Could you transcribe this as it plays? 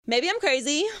Maybe I'm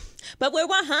crazy, but we're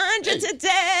 100 today.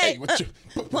 Hey,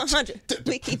 100.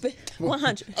 We keep it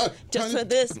 100. Just for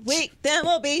this week, then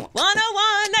we'll be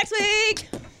 101 next week.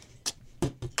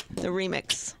 The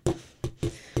remix.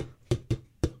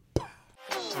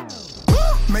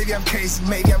 Maybe I'm crazy,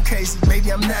 maybe I'm crazy,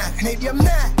 maybe I'm not, maybe I'm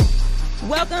not.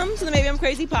 Welcome to the Maybe I'm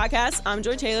Crazy podcast. I'm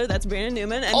Joy Taylor, that's Brandon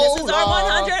Newman, and this is our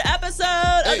 100th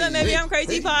episode of the Maybe I'm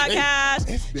Crazy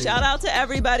podcast. Shout out to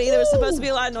everybody. There was supposed to be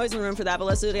a lot of noise in the room for that, but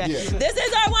let's do it again. Yeah. This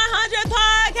is our 100th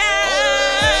podcast.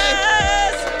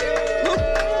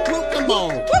 Come on.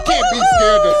 Can't be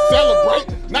scared to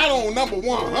celebrate. Not on number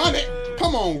 100.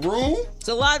 Come on, room.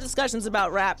 So a lot of discussions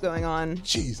about rap going on.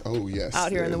 Jeez, oh yes.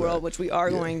 Out here in the world, which we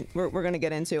are we're going to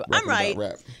get into. Rapping I'm right.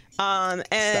 Rap.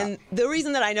 And the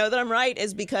reason that I know that I'm right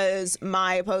is because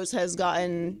my post has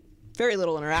gotten very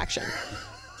little interaction.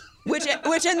 Which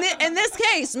in this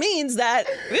case means that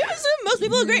most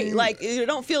people agree. Like, you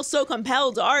don't feel so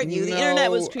compelled to argue. The internet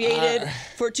was created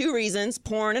for two reasons: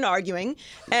 porn and arguing.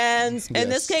 And in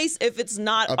this case, if it's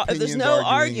not, if there's no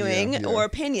arguing or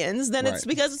opinions, then it's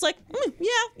because it's like,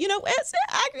 it's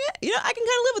accurate. I can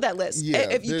kind of live with that list. Yeah,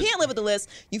 if you can't live with the list,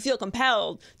 you feel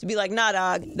compelled to be like, nah,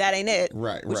 dog, that ain't it.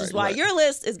 Right. Which is why your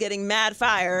list is getting mad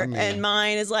fire, and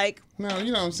mine is like, no,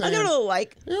 you know what I'm saying? I'll give it a little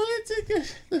like.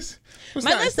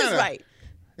 My list is right.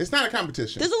 It's not a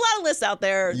competition. There's a lot of lists out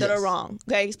there that are wrong,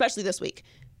 okay, especially this week.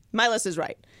 My list is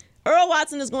right. Earl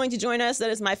Watson is going to join us. That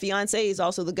is my fiance. He's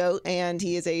also the GOAT, and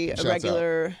he is a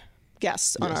regular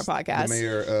guest on our podcast. The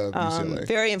mayor of UCLA.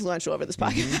 Very influential over this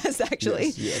podcast,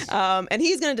 actually. Yes. And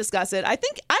he's going to discuss it. I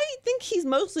think he's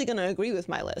mostly going to agree with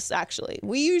my list, actually.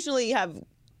 We usually have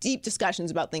deep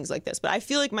discussions about things like this, but I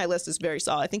feel like my list is very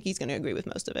solid. I think he's going to agree with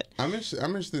most of it. I'm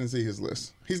interested in see his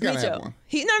list. He's got to have one.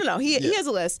 He has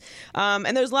a list.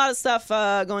 And there's a lot of stuff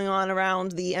going on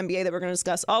around the NBA that we're going to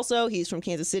discuss also. He's from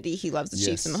Kansas City. He loves the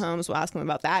Chiefs and Mahomes. We'll ask him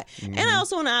about that. Mm-hmm. And I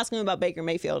also want to ask him about Baker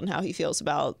Mayfield and how he feels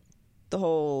about the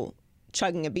whole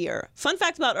chugging a beer. Fun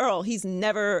fact about Earl, he's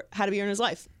never had a beer in his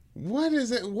life. What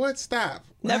is it? What? Stop.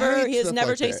 Never. He has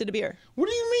never tasted a beer. What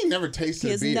do you mean never tasted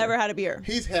a beer? He has never had a beer.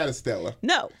 He's had a Stella.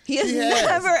 No, he has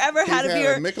never, ever had a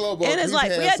beer in his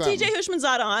life. We had TJ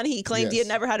Hushmanzad on. He claimed he had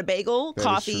never had a bagel,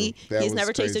 coffee. He's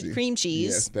never tasted cream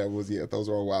cheese. Yes, those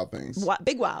are all wild things.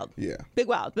 Big wild. Yeah. Big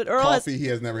wild. But Earl he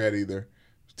has never had either.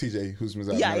 TJ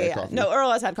Hushmanzad had coffee. No, Earl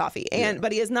has had coffee,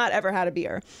 but he has not ever had a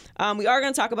beer. We are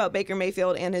going to talk about Baker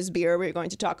Mayfield and his beer. We're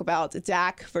going to talk about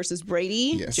Dak versus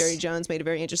Brady. Yes. Jerry Jones made a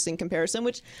very interesting comparison,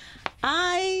 which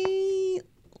I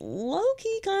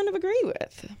low-key kind of agree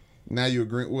with. Now you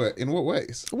agree? What? In what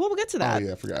ways? Well, we'll get to that. Oh,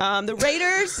 yeah, I forgot.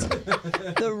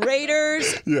 The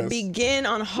Raiders begin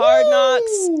on Hard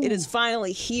Knocks. It is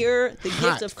finally here. The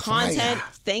gift of content. Fire.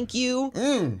 Thank you.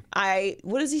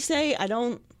 What does he say?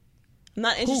 I'm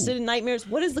not interested in nightmares.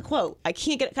 What is the quote? I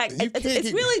can't get it.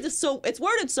 It's really just so. It's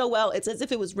worded so well. It's as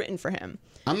if it was written for him.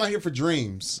 I'm not here for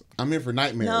dreams. I'm here for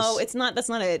nightmares. No, it's not. That's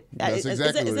not it. That's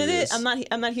exactly what it is. I'm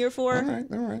not here for. All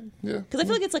right. Yeah. Because I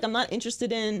feel like it's like I'm not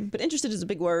interested in, but interested is a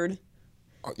big word.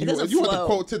 You want the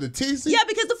quote to the tizzy? Yeah,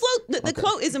 because the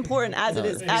quote is important as it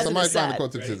is. As somebody it is said. find the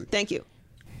quote to the tizzy. Thank you.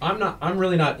 I'm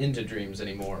really not into dreams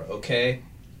anymore. Okay.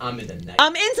 I'm into nightmares.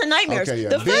 I'm into nightmares. Okay,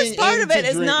 the first part of it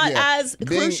is not as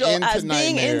crucial as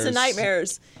being into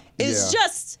nightmares. It's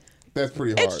just. That's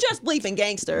pretty hard. It's just bleeping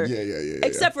gangster. Yeah.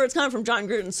 Except for it's coming from John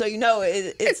Gruden, so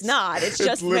it's not. It's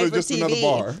just made for just TV. Another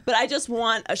bar. But I just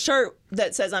want a shirt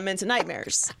that says I'm into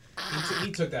nightmares.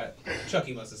 He took that.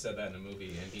 Chucky must have said that in a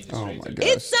movie, and he just. Oh my God!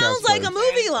 It sounds like a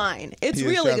movie line. It's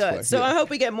really good. So I hope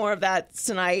we get more of that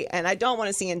tonight. And I don't want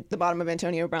to see the bottom of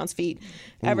Antonio Brown's feet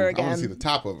ever again. I want to see the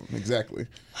top of them. Exactly.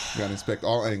 You got to inspect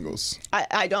all angles.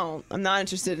 I don't. I'm not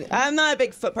interested. I'm not a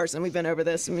big foot person. We've been over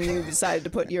this. I mean, you decided to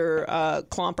put your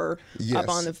clomper up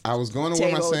on the I was going to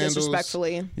table wear my sandals.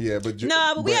 Disrespectfully. Yeah,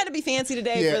 but we had to be fancy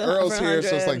today. Yeah, for the Earl's 100. Here,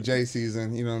 so it's like Jay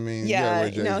season. You know what I mean? Yeah,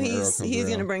 he's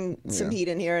going to bring some heat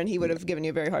in here, and he would have given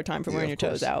you a very hard time for wearing your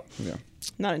toes out. Yeah.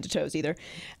 Not into toes either.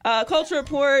 Culture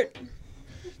report.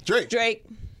 Drake.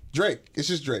 It's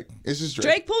just Drake.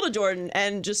 Drake pulled a Jordan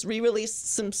and just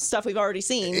re-released some stuff we've already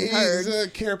seen. It's a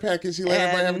care package. He let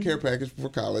everybody have a care package for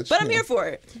college. But I'm here for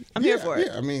it.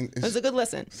 Yeah, I mean, it was a good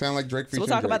listen. Sound like Drake. So we'll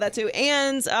talk about that too.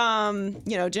 And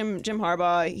Jim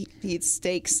Harbaugh, he eats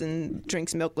steaks and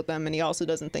drinks milk with them, and he also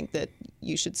doesn't think that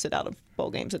you should sit out of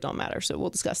bowl games that don't matter. So we'll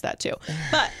discuss that too.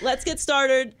 But let's get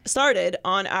started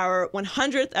on our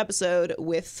 100th episode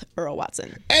with Earl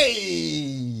Watson.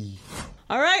 Hey.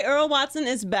 All right, Earl Watson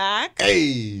is back.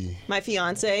 Hey. My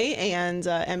fiance and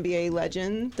NBA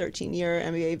legend, 13-year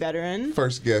NBA veteran.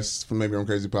 First guest from Maybe I'm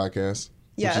Crazy podcast.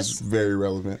 Yes. Which is very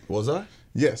relevant. Was I?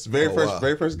 Yes, very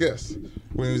first guest.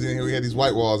 When he was in here, we had these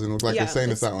white walls and it looked like insane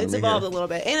asylum. It's evolved a little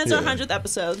bit, and it's our 100th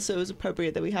episode, so it was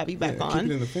appropriate that we have you back on.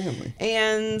 Keep it in the family.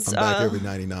 And I'm back every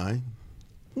 99.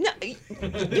 No,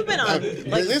 you've been on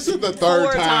like this is the third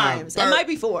 4 time. times. It might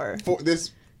be 4.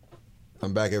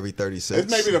 I'm back every 36.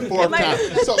 It's maybe the 4th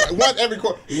time. So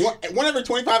one every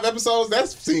 25 episodes. That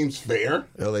seems fair.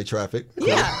 LA traffic.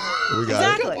 Yeah, We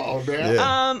got exactly. it.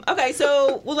 Yeah. Okay,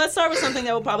 so let's start with something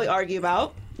that we'll probably argue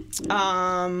about.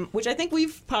 Which I think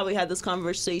we've probably had this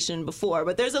conversation before,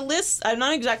 but there's a list. I'm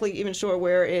not exactly even sure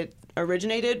where it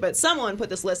originated, but someone put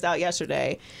this list out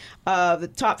yesterday of the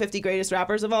top 50 greatest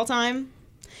rappers of all time.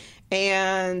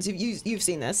 And you've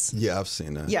seen this. Yeah, I've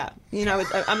seen that. Yeah. You know,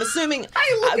 I'm assuming,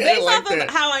 based off of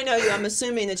how I know you, I'm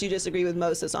assuming that you disagree with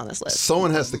most that's on this list.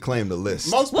 Someone has to claim the list.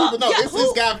 Most people know. It's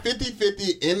this guy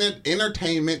 50-50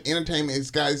 entertainment.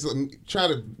 This guy's try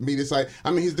to be this like.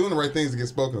 I mean, he's doing the right things to get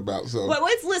spoken about. So well,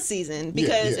 it's list season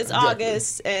because it's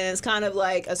August and it's kind of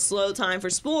like a slow time for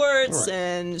sports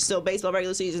and still baseball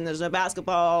regular season. There's no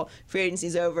basketball. Free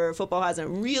agency's over. Football hasn't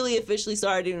really officially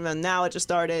started, even though now it just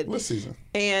started. List season.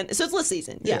 And so it's list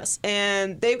season, yes.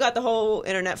 And they've got the whole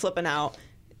internet flipping out.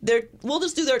 We'll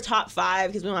just do their top 5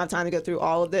 because we don't have time to go through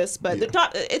all of this. But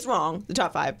it's wrong, the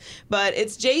top 5. But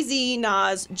it's Jay-Z,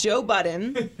 Nas, Joe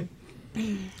Budden.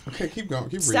 Okay, keep going.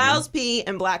 Keep reading. Styles P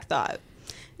and Black Thought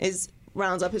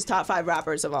rounds up his top 5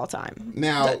 rappers of all time.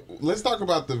 Now, let's talk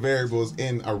about the variables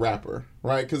in a rapper,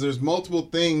 right? Because there's multiple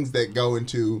things that go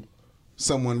into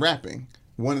someone rapping.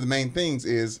 One of the main things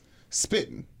is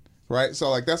spitting. Right, so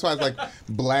like that's why it's like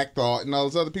Black Thought and all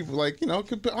those other people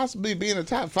could possibly be in the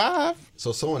top 5.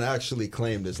 So someone actually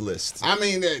claimed this list. I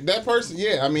mean that person,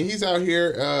 yeah. I mean he's out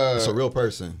here. It's a real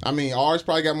person. I mean ours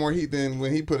probably got more heat than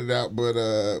when he put it out, but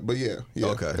yeah.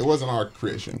 Okay. It wasn't our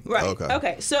creation. Right.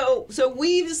 Okay. So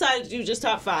we've decided to do just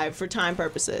top 5 for time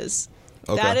purposes.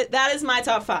 Okay. That is my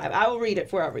top 5. I will read it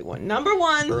for everyone. Number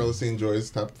 1. Earl enjoys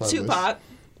top 5. Tupac. List.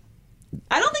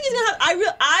 I don't think he's gonna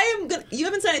have. I am gonna. You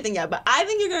haven't said anything yet, but I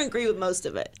think you're gonna agree with most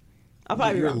of it. I'll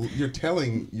probably be wrong. You're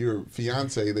telling your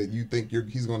fiance that you think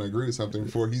he's going to agree with something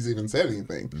before he's even said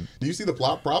anything. Do you see the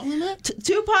plot problem in that?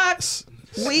 Tupac,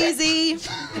 Weezy,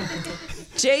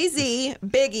 Jay-Z,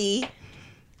 Biggie,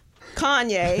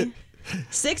 Kanye.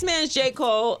 6 man is J.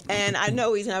 Cole, and I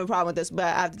know he's gonna have a problem with this, but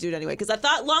I have to do it anyway because I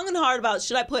thought long and hard about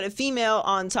should I put a female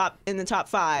in the top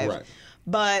 5. Right.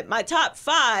 But my top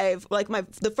 5, like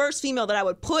the first female that I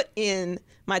would put in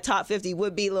my top 50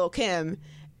 would be Lil' Kim.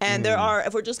 And there are,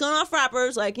 if we're just going off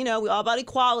rappers, we all about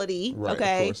equality, right,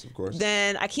 okay? Of course.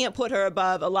 Then I can't put her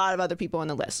above a lot of other people on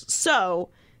the list. So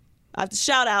I have to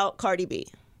shout out Cardi B.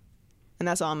 And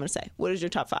that's all I'm going to say. What is your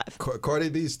top 5? Cardi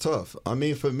B's tough. I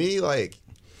mean, for me,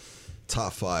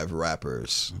 top 5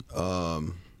 rappers.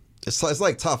 It's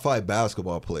like top 5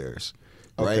 basketball players.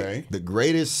 Right? Okay. The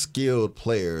greatest skilled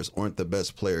players aren't the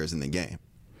best players in the game.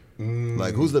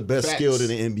 Who's the best skilled in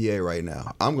the NBA right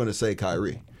now? I'm going to say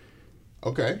Kyrie.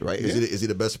 Okay. Right? Yeah. Is he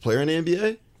the best player in the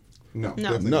NBA?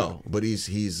 No. But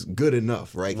he's good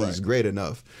enough, right? He's great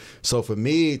enough. So for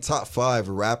me, top 5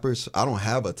 rappers, I don't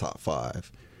have a top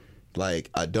 5. I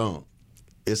don't.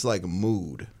 It's like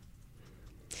mood.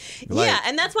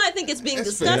 And that's why I think it's being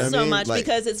discussed so much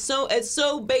because it's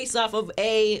so based off of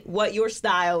what your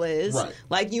style is. Right.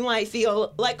 Like you might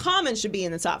feel like Common should be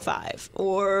in the top 5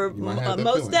 or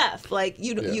Mos Def.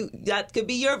 That could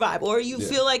be your vibe, or you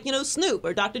feel like Snoop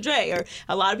or Dr. Dre, or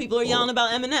a lot of people are yelling about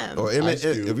Eminem. Or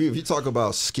if you talk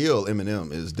about skill,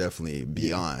 Eminem is definitely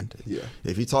beyond. Yeah.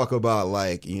 If you talk about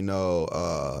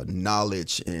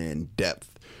knowledge and depth,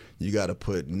 you got to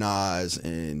put Nas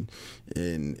and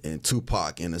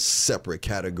Tupac in a separate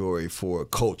category for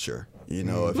culture.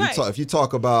 If you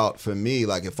talk about, for me,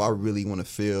 if I really want to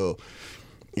feel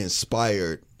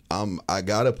inspired, I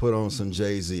gotta put on some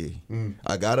Jay-Z.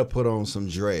 I gotta put on some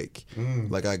Drake.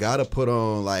 I gotta put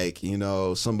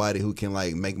on somebody who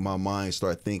can make my mind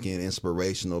start thinking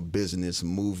inspirational business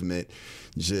movement,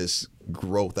 just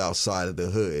growth outside of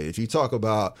the hood. If you talk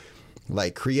about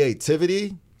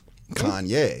creativity,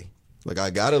 Kanye.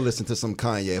 I gotta listen to some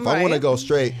Kanye. If I want to go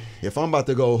straight, if I'm about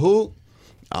to go hoop,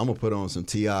 I'm gonna put on some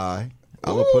T.I. I'm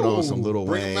gonna put on some Lil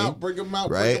Wayne. Bring them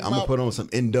out. Right? I'm gonna put on some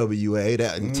NWA,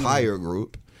 that entire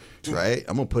group. Right?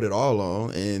 I'm gonna put it all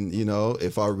on. And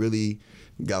if I really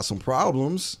got some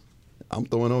problems, I'm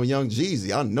throwing on Young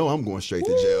Jeezy. I know I'm going straight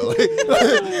to jail.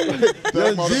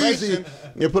 Young Jeezy.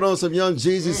 You put on some Young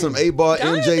Jeezy, some 8-Ball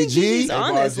MJG.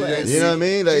 On this list. You know what I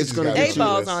mean? It's gonna get you.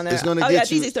 On there. It's gonna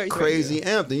get you Jeezy's crazy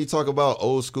amped. And you talk about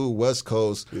old school West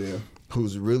Coast. Yeah.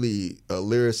 who's really a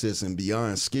lyricist and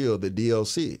beyond skill, the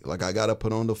DLC. Like, I gotta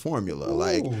put on the formula. Ooh.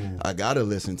 Like, I gotta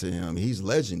listen to him. He's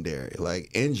legendary. Like,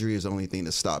 injury is the only thing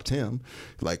that stopped him.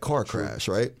 Like, car crash,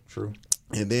 right? True.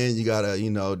 And then you gotta,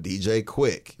 DJ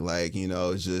Quick. Like,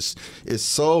 it's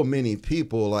so many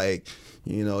people. Like,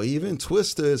 even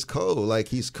Twista is cold. Like,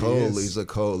 he's cold. He's a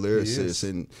cold lyricist.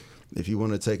 And if you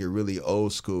want to take it really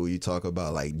old school, you talk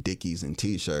about like Dickies and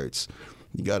T-shirts.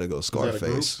 You got to go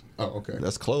Scarface. Oh, okay.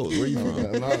 That's close. Where you from?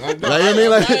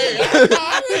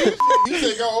 You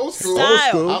said go old school.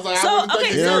 Style. Old school. I was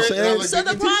like, so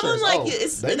the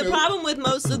problem, the problem with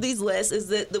most of these lists is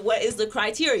that what is the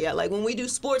criteria? Like when we do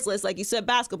sports lists, like you said,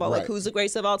 basketball, like who's the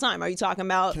greatest of all time? Are you talking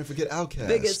about? Can't forget Outkast.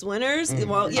 Biggest winners?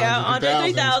 Well, yeah,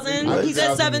 Andre 3000. He's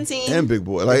at 17. And Big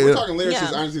Boy. Like we're talking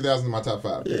lyricists. Andre 3000 in my top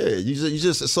 5. Yeah, you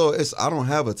just so it's. I don't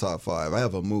have a top 5. I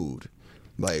have a mood.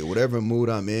 Like whatever mood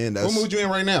I'm in. That's, what mood you in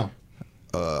right now?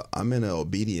 I'm in an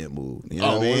obedient mood. You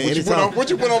know what I mean? What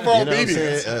you put on for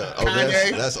obedience?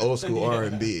 That's old school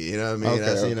R&B. You know what I mean?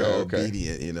 That's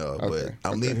obedient. But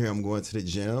I'm leaving here. I'm going to the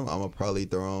gym. I'm gonna probably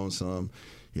throw on some.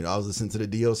 I was listening to the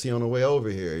DLC on the way over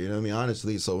here. You know what I mean?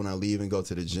 Honestly, so when I leave and go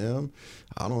to the gym,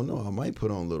 I don't know. I might put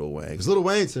on Lil Wayne because Lil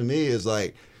Wayne to me is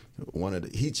like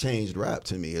he changed rap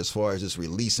to me as far as just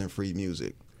releasing free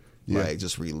music. Yeah. Like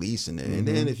just releasing it. And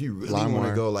then if you really want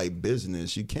to go like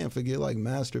business, you can't forget like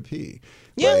Master P.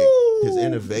 Like his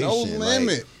innovation. No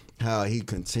limit. Like, how he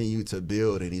continued to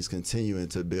build and he's continuing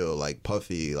to build like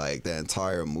Puffy, like the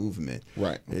entire movement.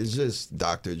 Right. It's just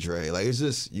Dr. Dre. Like it's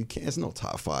just it's no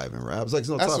top 5 in rap. It's like it's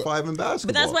no top 5 in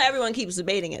basketball. But that's why everyone keeps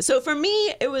debating it. So for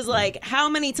me, it was like, how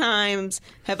many times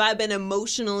have I been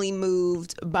emotionally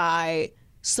moved by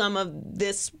some of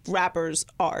this rapper's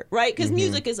art, right? Because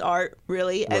music is art,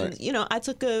 really. And, I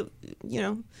took a,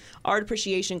 art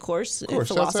appreciation course in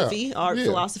philosophy,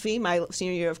 philosophy, my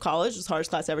senior year of college. It was the hardest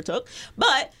class I ever took.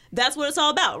 But that's what it's all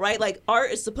about, right? Like,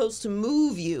 art is supposed to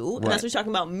move you, and that's what you're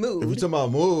talking about, mood. If you're talking about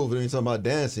move, and you're talking about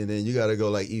dancing, then you got to go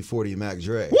like E40 Mac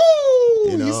Dre.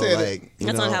 Woo! You said like,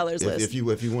 that's on Haller's list. If you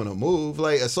want to move,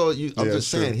 like, so I'm just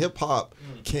saying, hip-hop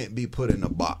can't be put in a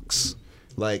box.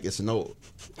 Like, it's no...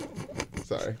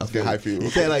 Sorry, I feel high fever. You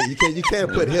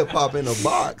can't put hip hop in a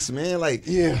box, man. Like,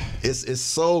 it's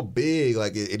so big.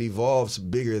 Like it evolves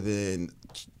bigger than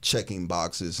checking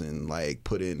boxes and like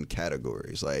put in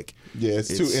categories. Like,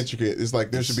 it's too intricate. It's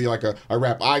like there should be like a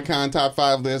rap icon top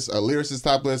 5 list, a lyricist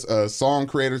top list, a song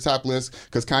creator top list.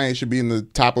 Because Kanye should be in the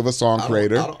top of a song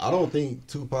creator. I don't think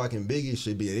Tupac and Biggie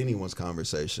should be in anyone's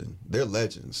conversation. They're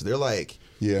legends. They're like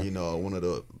one of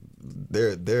the.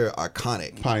 They're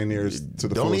iconic pioneers to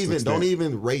the don't extent.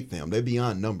 even rate them. They're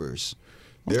beyond numbers.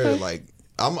 They're like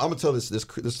I'm gonna tell this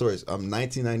story. I'm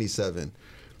 1997.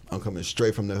 I'm coming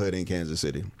straight from the hood in Kansas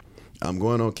City. I'm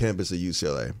going on campus at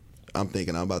UCLA. I'm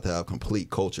thinking I'm about to have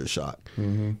complete culture shock.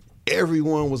 Mm-hmm.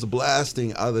 Everyone was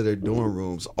blasting out of their dorm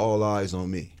rooms. All eyes on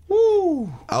me.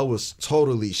 Woo. I was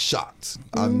totally shocked.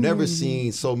 I've never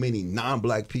seen so many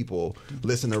non-black people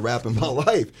listen to rap in my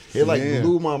life. It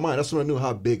blew my mind. That's when I knew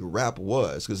how big rap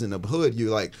was. Because in the hood, you're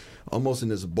like almost in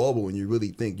this bubble and you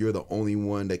really think you're the only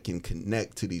one that can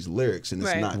connect to these lyrics. And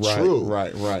it's not true.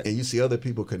 Right. And you see other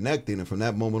people connecting. And from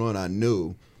that moment on, I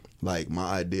knew like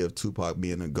my idea of Tupac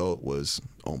being a GOAT was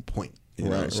on point.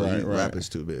 Rap is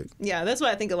too big. Yeah, that's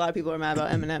why I think a lot of people are mad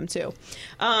about Eminem too.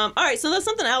 All right, so that's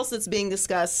something else that's being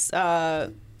discussed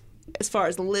as far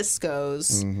as the list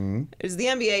goes. Is the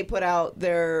NBA put out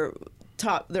their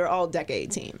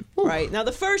all-decade team, right? Now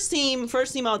the first team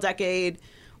all-decade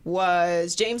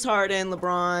was James Harden,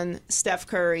 LeBron, Steph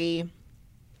Curry,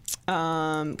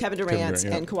 Kevin Durant,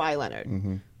 and Kawhi Leonard.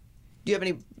 Do you have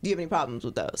any problems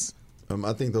with those?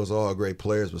 I think those are all great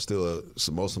players, but still,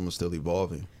 most of them are still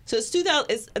evolving. So it's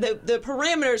 2000. The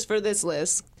parameters for this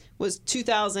list was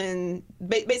 2000,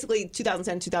 basically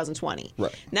 2010, 2020.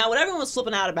 Right. Now, what everyone was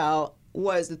flipping out about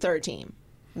was the third team,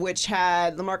 which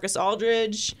had LaMarcus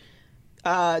Aldridge,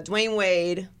 Dwayne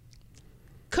Wade,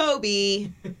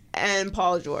 Kobe, and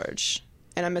Paul George,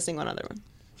 and I'm missing one other one.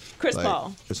 Chris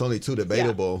Paul. It's only two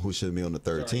debatable who should be on the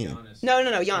third team. No,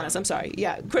 Giannis. I'm sorry.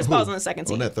 Yeah, Chris Paul's on the second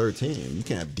team. On that third team, you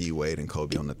can't have D Wade and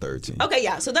Kobe on the third team. Okay,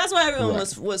 yeah. So that's why everyone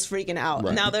was freaking out.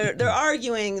 Right. Now they're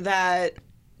arguing that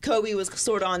Kobe was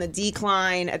sort of on a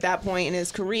decline at that point in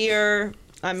his career.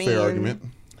 I mean, fair argument.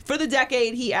 For the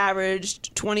decade, he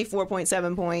averaged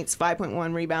 24.7 points,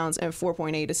 5.1 rebounds, and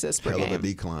 4.8 assists per game. Hell of a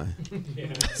decline.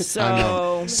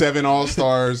 So 7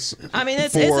 All-Stars. I mean,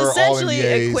 it's essentially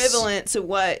equivalent to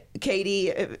what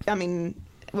KD. I mean,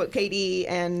 KD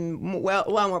and well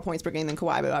more points per game than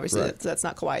Kawhi, but obviously that's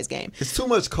not Kawhi's game. It's too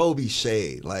much Kobe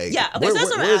shade. Like, yeah, okay, so that's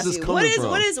what I'm where's asking this you. coming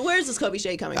from? Where's this Kobe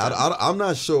shade coming from? I'm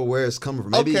not sure where it's coming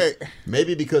from.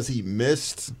 Maybe because he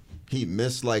missed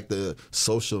like the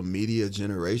social media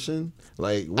generation.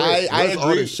 Like, where's all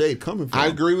this shade coming from? I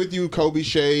agree with you. Kobe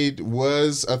shade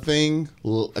was a thing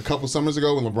a couple summers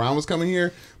ago when LeBron was coming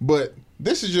here, but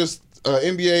this is just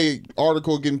an NBA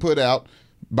article getting put out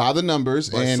by the numbers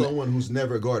by and someone who's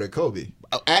never guarded Kobe.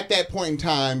 At that point in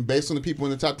time, based on the people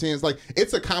in the top 10,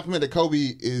 it's a compliment that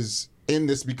Kobe is in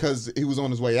this because he was on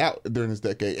his way out during this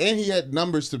decade, and he had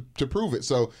numbers to prove it.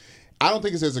 So I don't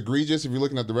think it's as egregious if you're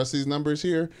looking at the rest of these numbers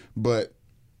here, but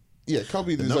yeah,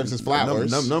 Kobe deserves his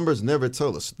flowers. Numbers never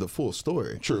tell us the full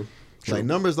story. True. Like,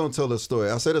 numbers don't tell the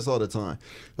story. I say this all the time.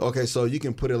 Okay, so you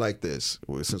can put it like this,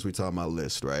 since we talking about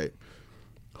list, right?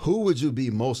 Who would you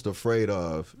be most afraid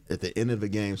of at the end of the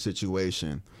game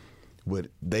situation?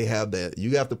 Would they have that?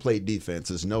 You have to play defense.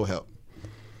 There's no help.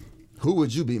 Who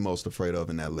would you be most afraid of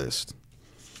in that list?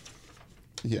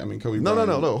 Yeah, I mean, Kobe.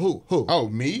 No. Who? Oh,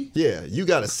 me? Yeah, you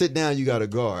got to sit down. You got to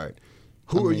guard.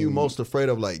 Who are you most afraid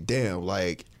of? Like, damn,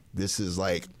 like this is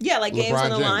like like games on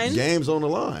the line. Games on the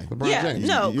line. LeBron James.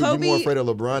 No, You're more afraid of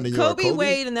LeBron than you are Kobe.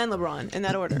 Wade, and then LeBron in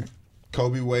that order.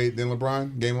 Kobe, Wade, then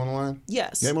LeBron. Game on the line.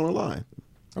 Yes. Game on the line.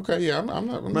 Okay, yeah, I'm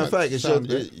not. Matter of fact,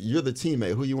 you're the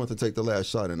teammate. Who you want to take the last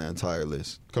shot in that entire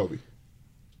list? Kobe.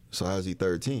 So how's he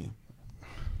third team?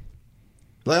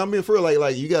 Like, I mean, for real,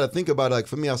 like you got to think about it. Like,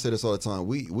 for me, I say this all the time.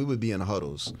 We would be in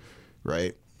huddles,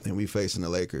 right? And we facing the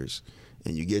Lakers,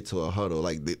 and you get to a huddle.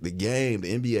 Like the game,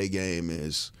 the NBA game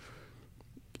is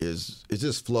it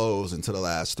just flows into the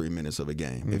last 3 minutes of a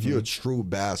game. Mm-hmm. If you're a true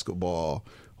basketball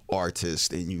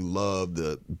artist and you love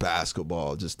the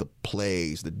basketball, just the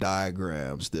plays, the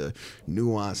diagrams, the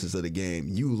nuances of the game,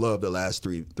 you love the last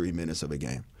three minutes of a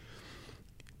game.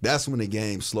 That's when the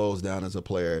game slows down as a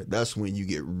player. That's when you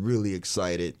get really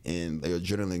excited and the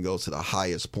adrenaline goes to the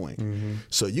highest point. Mm-hmm.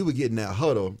 So you would get in that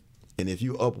huddle, and if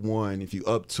you up one, if you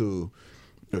up two,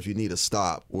 or if you need a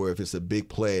stop, or if it's a big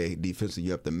play defensively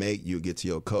you have to make, you'll get to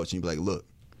your coach and you be like, look,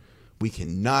 we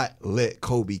cannot let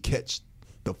Kobe catch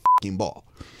the fucking ball.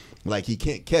 Like, he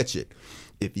can't catch it.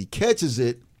 If he catches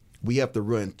it, we have to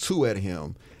run two at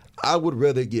him. I would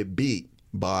rather get beat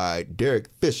by Derek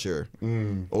Fisher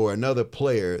or another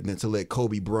player than to let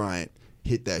Kobe Bryant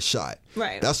hit that shot.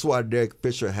 Right. That's why Derek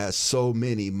Fisher has so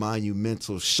many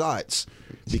monumental shots,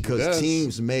 because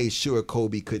teams made sure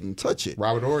Kobe couldn't touch it.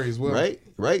 Robert Horry as well.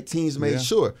 Right? Teams made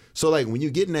sure. So, like, when you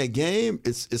get in that game,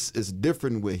 it's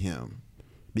different with him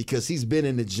because he's been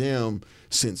in the gym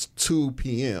since 2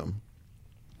 p.m.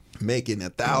 making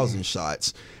 1,000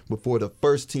 shots before the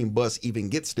first team bus even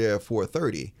gets there at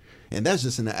 4:30. And that's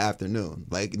just in the afternoon.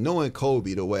 Like, knowing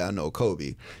Kobe the way I know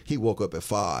Kobe, he woke up at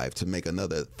 5 to make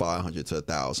another 500 to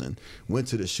 1,000, went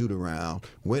to the shoot around,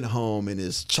 went home in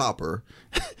his chopper,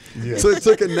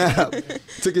 took a nap,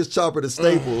 took his chopper to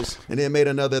Staples, and then made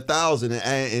another 1,000.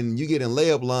 And you get in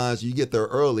layup lines, you get there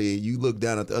early, you look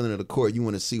down at the other end of the court, you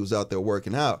want to see who's out there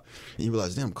working out. And you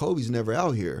realize, damn, Kobe's never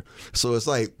out here. So it's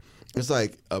like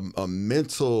a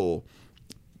mental...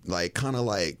 like kind of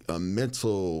like a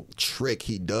mental trick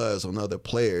he does on other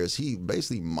players. He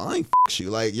basically mind fucks you.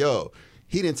 Like, yo,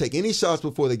 he didn't take any shots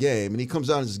before the game, and he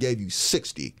comes out and just gave you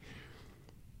 60.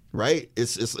 Right?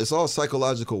 It's all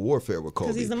psychological warfare with Kobe.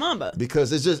 Because he's the Mamba.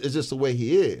 Because it's just the way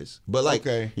he is. But like,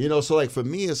 you know, so like for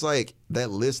me, it's like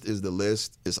that list is the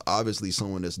list. It's obviously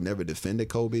someone that's never defended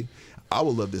Kobe. I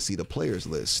would love to see the players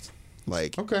list.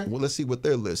 Like, well, let's see what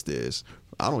their list is.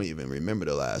 I don't even remember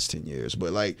the last 10 years.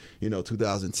 But, like, you know,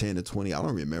 2010 to 20, I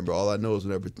don't remember. All I know is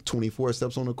whenever 24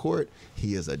 steps on the court,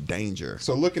 he is a danger.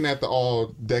 So, looking at the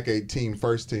all-decade team,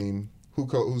 first team,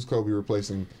 who's Kobe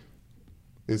replacing?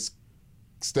 It's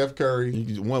Steph Curry.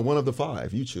 One of the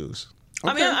five. You choose.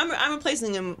 Okay. I mean, I'm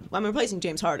replacing him. I'm replacing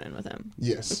James Harden with him.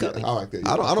 Yes, I like that.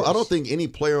 I don't think any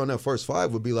player on that first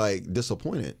five would be, like,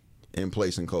 disappointed in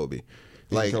placing Kobe.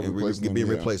 Like being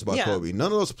replaced by Kobe.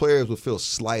 None of those players would feel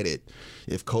slighted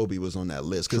if Kobe was on that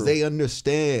list because they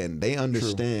understand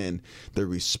the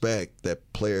respect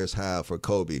that players have for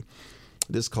Kobe.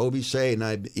 This Kobe shade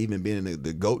not even being in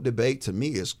the GOAT debate to me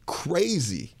is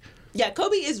crazy. Yeah,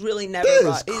 Kobe is really never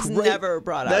never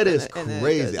brought up. That is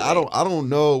crazy. I don't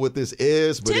know what this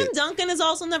is, but Tim Duncan is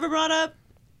also never brought up,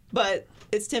 but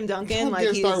it's Tim Duncan. Like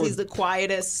he's the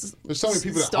quietest. There's so many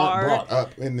people that aren't brought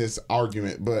up in this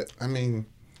argument, but I mean,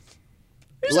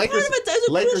 there's a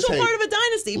crucial part of a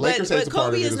dynasty, but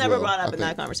Kobe is never brought up in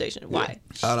that conversation. Why?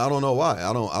 I don't know why.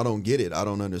 I don't get it. I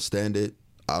don't understand it.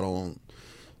 I don't.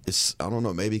 I don't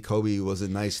know. Maybe Kobe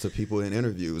wasn't nice to people in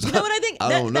interviews. You know what I think?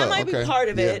 don't know. That might be part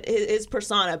of it, Yeah. his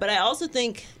persona. But I also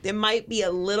think there might be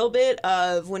a little bit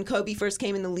of when Kobe first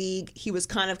came in the league, he was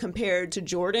kind of compared to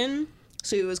Jordan.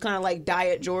 So he was kind of like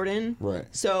Diet Jordan. Right.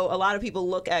 So a lot of people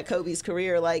look at Kobe's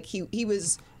career like he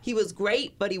was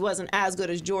great, but he wasn't as good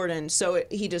as Jordan. So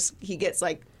he gets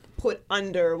like put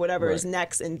under whatever is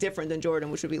next and different than Jordan,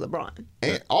 which would be LeBron.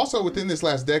 And also within this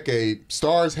last decade,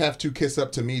 stars have to kiss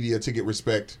up to media to get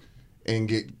respect and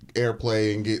get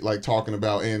airplay and get like talking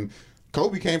about. And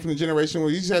Kobe came from the generation where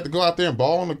you just had to go out there and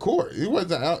ball on the court. He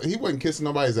wasn't kissing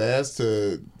nobody's ass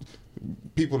to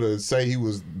people to say he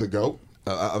was the GOAT.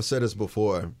 I've said this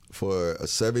before. For a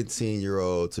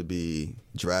 17-year-old to be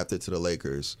drafted to the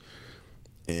Lakers,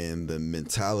 and the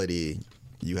mentality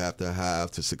you have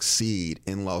to succeed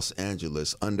in Los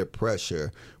Angeles under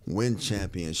pressure, win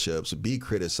championships, be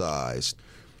criticized,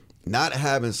 not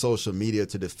having social media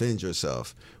to defend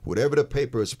yourself. Whatever the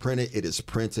paper is printed, it is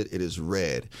printed, it is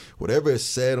read. Whatever is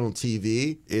said on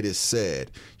TV, it is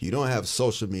said. You don't have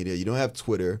social media, you don't have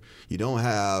Twitter, you don't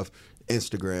have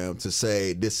Instagram to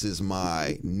say this is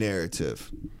my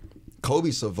narrative.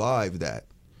 Kobe survived that.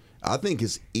 I think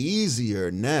it's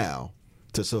easier now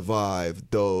to survive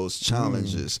those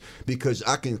challenges because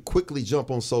I can quickly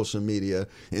jump on social media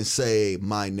and say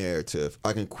my narrative.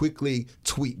 I can quickly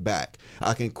tweet back.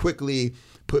 I can quickly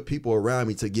put people around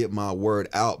me to get my word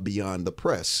out beyond the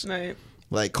press. Right.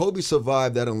 Like Kobe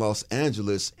survived that in Los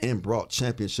Angeles and brought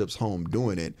championships home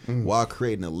doing it while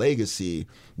creating a legacy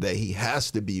that he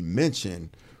has to be mentioned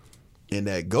in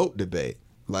that GOAT debate.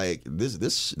 Like this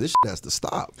shit has to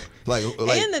stop. Like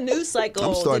and the news cycle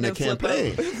I'm starting didn't a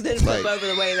campaign. Flip over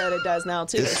the way that it does now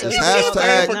too. It's, So it's he's still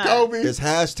hashtag very Kobe. It's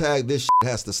hashtag this shit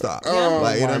has to stop. Oh,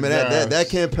 like you know what I mean? my That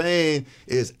campaign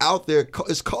is out there.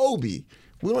 It's Kobe.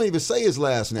 We don't even say his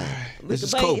last name. It's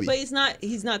just Kobe. But he's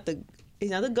not the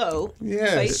GOAT.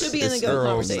 Yes. But he should be in the It's GOAT Earl,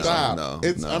 conversation. stop. No,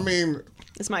 It's no. I mean,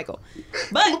 It's Michael.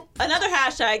 But another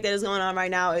hashtag that is going on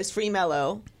right now is Free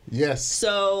Melo. yes.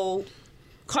 So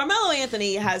Carmelo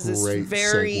Anthony has this Great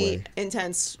very segue.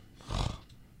 intense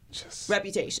Just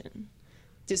reputation.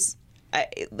 Just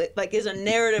like there's a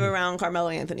narrative around Carmelo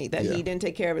Anthony that he didn't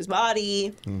take care of his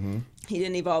body. Mm-hmm. He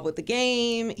didn't evolve with the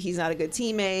game. He's not a good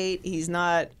teammate. He's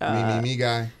not me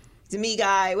guy. he's a me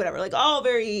guy, whatever. Like all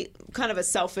very kind of a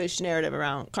selfish narrative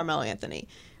around Carmelo Anthony.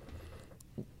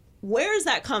 Where does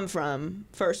that come from,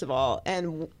 first of all?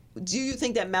 And do you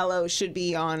think that Melo should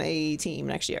be on a team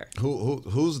next year?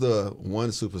 Who's the one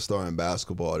superstar in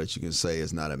basketball that you can say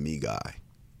is not a me guy?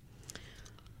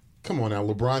 Come on now,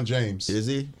 LeBron James. Is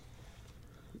he?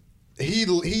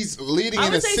 He's leading I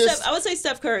in would say assists. I would say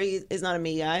Steph Curry is not a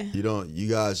me guy. You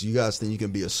guys think you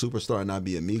can be a superstar and not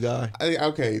be a me guy?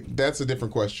 Okay, that's a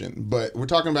different question. But we're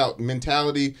talking about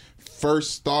mentality,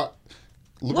 first thought.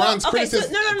 LeBron's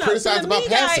criticized So the about me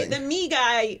passing. Guy, the me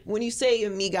guy, when you say a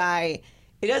me guy,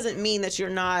 it doesn't mean that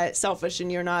you're not selfish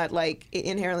and you're not like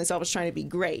inherently selfish trying to be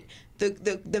great.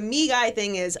 The me guy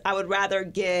thing is I would rather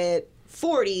get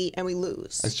 40 and we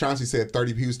lose. As Chauncey said,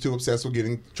 30. He was too obsessed with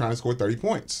trying to score 30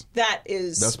 points.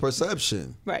 That's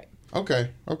perception. Right.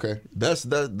 Okay. That's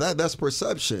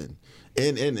perception.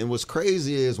 And what's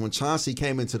crazy is when Chauncey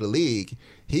came into the league,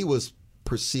 he was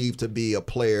perceived to be a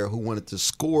player who wanted to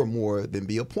score more than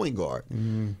be a point guard,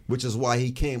 which is why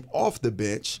he came off the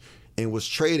bench and was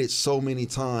traded so many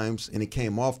times, and he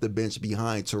came off the bench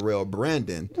behind Terrell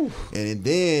Brandon. And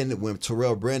then when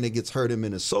Terrell Brandon gets hurt in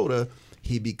Minnesota,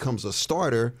 he becomes a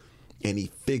starter, and he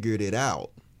figured it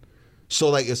out. So,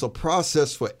 like, it's a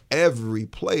process for every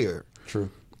player. True.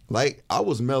 Like, I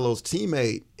was Melo's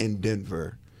teammate in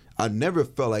Denver. I never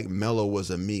felt like Melo was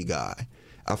a me guy.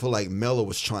 I feel like Melo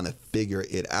was trying to figure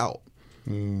it out.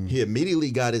 He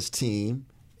immediately got his team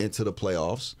into the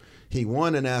playoffs. He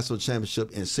won a national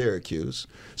championship in Syracuse.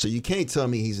 So you can't tell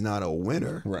me he's not a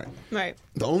winner. Right. Right.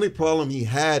 The only problem he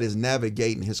had is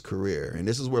navigating his career. And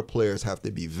this is where players have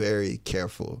to be very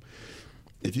careful.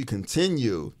 If you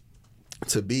continue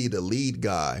to be the lead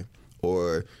guy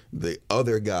or the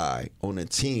other guy on a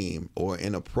team or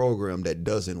in a program that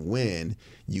doesn't win,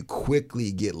 you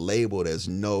quickly get labeled as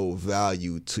no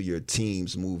value to your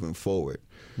teams moving forward.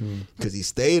 Because he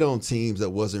stayed on teams that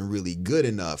wasn't really good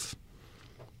enough,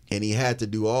 and he had to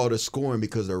do all the scoring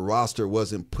because the roster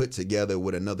wasn't put together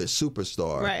with another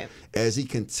superstar. Right. As he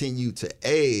continued to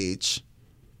age,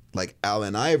 like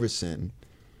Allen Iverson,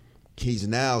 he's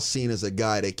now seen as a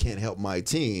guy that can't help my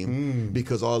team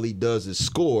because all he does is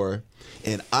score.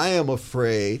 And I am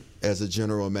afraid, as a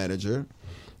general manager,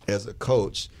 as a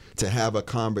coach, to have a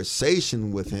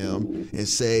conversation with him and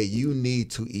say, you need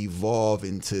to evolve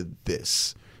into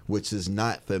this. which is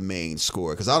not the main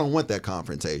score, because I don't want that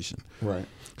confrontation. Right.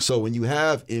 So when you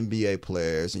have NBA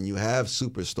players and you have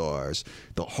superstars,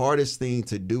 the hardest thing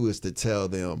to do is to tell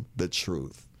them the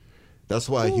truth. That's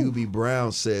why Hubie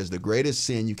Brown says the greatest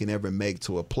sin you can ever make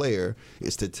to a player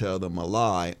is to tell them a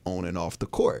lie on and off the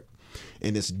court.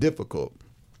 And it's difficult.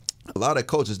 A lot of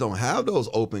coaches don't have those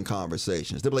open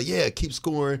conversations. They're like, yeah, keep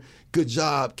scoring, good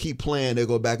job, keep playing. They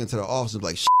go back into the office and be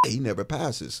like, shit, he never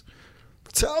passes.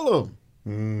 Tell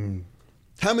him.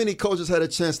 How many coaches had a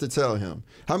chance to tell him?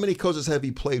 How many coaches have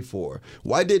he played for?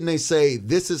 Why didn't they say,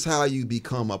 this is how you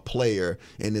become a player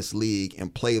in this league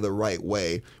and play the right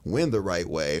way, win the right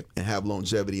way, and have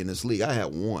longevity in this league? I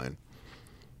had one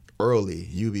early,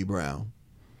 Hubie Brown.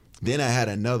 Then I had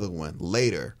another one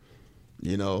later.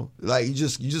 You know, like you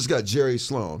just got Jerry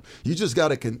Sloan. You just got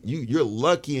to, you're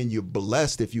lucky and you're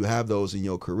blessed if you have those in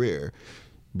your career.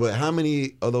 But how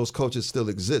many of those coaches still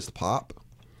exist? Pop?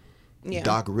 Yeah.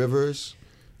 Doc Rivers?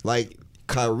 Like,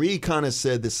 Kyrie kind of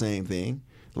said the same thing.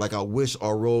 Like, I wish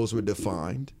our roles were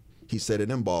defined. He said it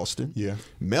in Boston. Yeah.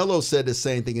 Melo said the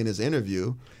same thing in his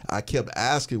interview. I kept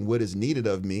asking what is needed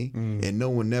of me, and no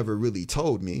one never really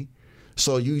told me.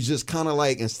 So you just kind of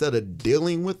like, instead of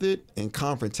dealing with it in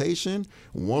confrontation,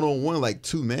 one-on-one, like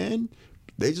two men,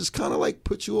 they just kind of like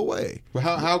put you away. But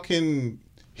how can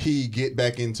he get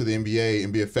back into the NBA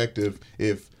and be effective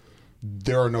if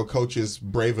there are no coaches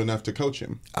brave enough to coach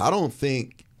him? I don't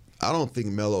think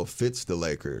Melo fits the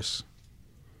Lakers.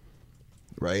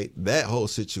 Right? That whole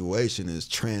situation is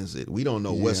transit. We don't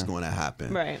know what's going to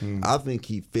happen. Right. I think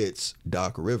he fits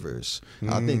Doc Rivers.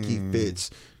 I think he fits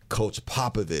Coach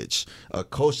Popovich, a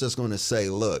coach that's going to say,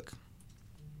 look,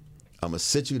 I'm going to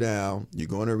sit you down. You're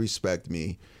going to respect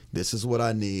me. This is what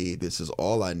I need. This is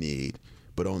all I need.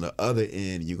 But on the other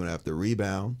end, you're going to have to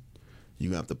rebound.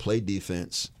 You're going to have to play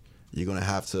defense. You're going to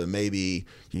have to maybe,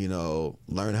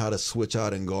 learn how to switch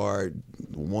out and guard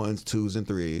ones, twos, and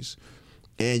threes.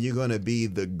 And you're going to be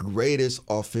the greatest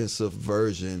offensive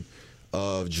version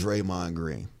of Draymond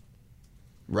Green.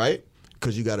 Right?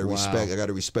 Because you got to respect, I got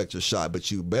to respect your shot, but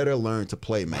you better learn to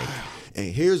play make.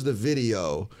 And here's the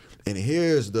video, and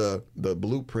here's the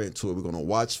blueprint to it. We're going to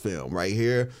watch film right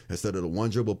here. Instead of the one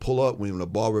dribble pull up, when the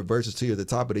ball reverses to you at the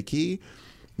top of the key,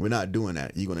 we're not doing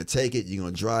that. You're going to take it, you're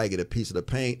going to drag, get a piece of the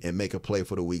paint, and make a play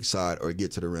for the weak side or get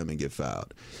to the rim and get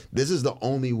fouled. This is the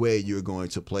only way you're going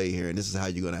to play here, and this is how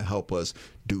you're going to help us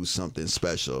do something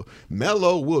special.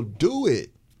 Melo will do it.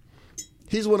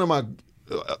 He's one of my...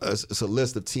 it's a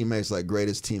list of teammates, like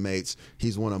greatest teammates.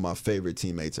 He's one of my favorite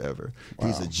teammates ever. Wow.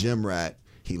 He's a gym rat.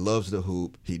 He loves the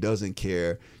hoop. He doesn't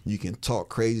care. You can talk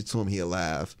crazy to him, he'll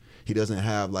laugh. He doesn't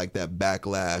have like that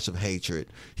backlash of hatred.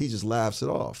 He just laughs it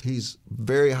off. He's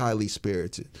very highly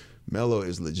spirited. Melo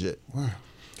is legit. Wow.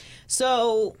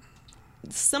 So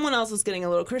someone else is getting a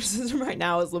little criticism right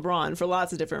now is LeBron for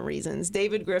lots of different reasons.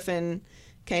 David Griffin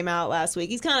came out last week.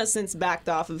 He's kind of since backed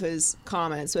off of his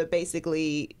comments, but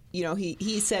basically,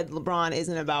 he said LeBron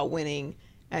isn't about winning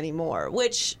anymore,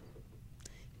 which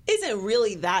isn't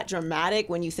really that dramatic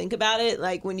when you think about it.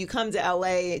 Like, when you come to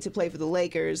LA to play for the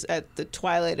Lakers at the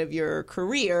twilight of your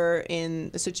career in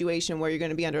a situation where you're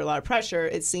going to be under a lot of pressure,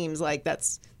 it seems like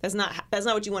that's not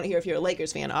what you want to hear if you're a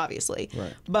Lakers fan, obviously.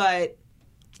 Right. But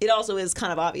it also is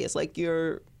kind of obvious. Like,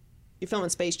 you're filming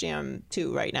Space Jam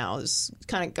 2 right now. Is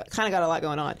kind of got a lot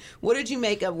going on. What did you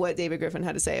make of what David Griffin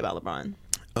had to say about LeBron?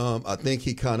 I think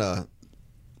he kind of,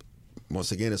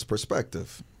 once again, it's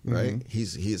perspective, right?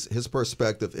 Mm-hmm. His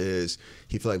perspective is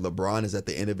he feels like LeBron is at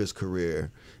the end of his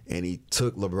career, and he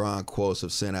took LeBron quotes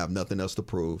of saying, I have nothing else to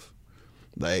prove.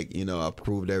 Like, I've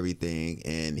proved everything,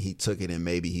 and he took it, and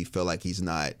maybe he felt like he's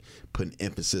not putting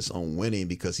emphasis on winning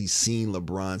because he's seen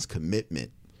LeBron's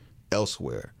commitment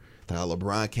elsewhere. How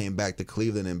LeBron came back to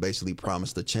Cleveland and basically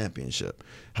promised a championship.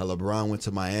 How LeBron went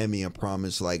to Miami and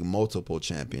promised like multiple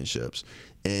championships.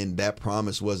 And that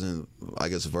promise wasn't, I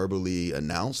guess, verbally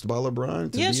announced by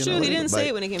LeBron. Yeah, it's true. He didn't say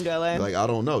it when he came to LA. Like, I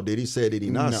don't know. Did he say it? Did he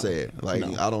not say it? Like,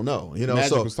 no. I don't know.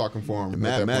 Magic was talking for him.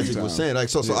 Magic was saying, like,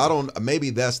 so I don't,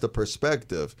 maybe that's the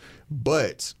perspective.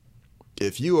 But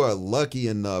if you are lucky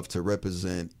enough to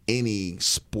represent any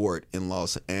sport in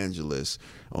Los Angeles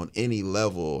on any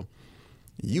level,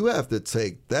 you have to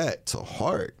take that to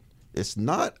heart. It's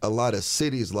not a lot of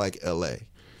cities like LA.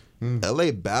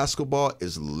 LA basketball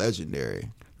is legendary,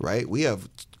 right? We have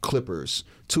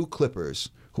two Clippers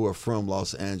who are from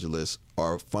Los Angeles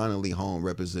are finally home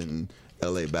representing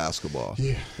LA basketball.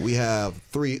 Yeah. We have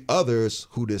 3 others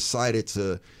who decided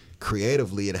to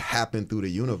creatively, it happened through the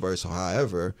universe, or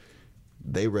however,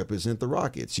 they represent the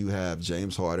Rockets. You have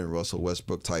James Harden, Russell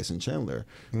Westbrook, Tyson Chandler,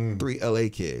 3 LA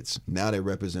kids. Now they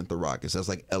represent the Rockets. That's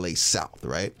like LA South,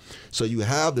 right? So you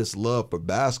have this love for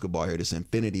basketball here, this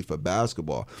infinity for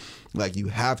basketball. Like, you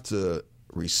have to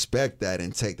respect that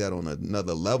and take that on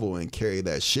another level and carry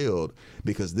that shield,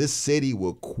 because this city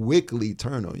will quickly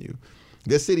turn on you.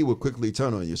 This city will quickly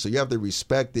turn on you. So you have to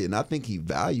respect it, and I think he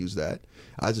values that.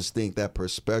 I just think that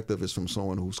perspective is from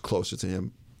someone who's closer to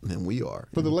him than we are.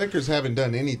 But the Lakers haven't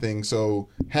done anything, so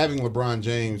having LeBron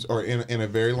James, or in a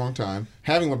very long time,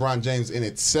 having LeBron James in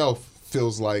itself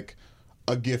feels like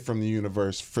a gift from the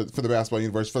universe, for the basketball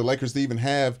universe. For the Lakers to even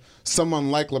have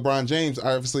someone like LeBron James,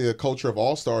 obviously a culture of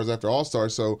all-stars after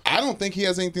all-stars, so I don't think he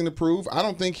has anything to prove. I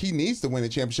don't think he needs to win a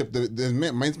championship.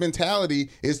 The mentality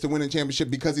is to win a championship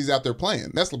because he's out there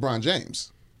playing. That's LeBron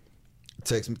James.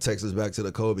 Takes us back to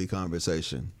the Kobe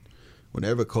conversation.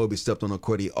 Whenever Kobe stepped on the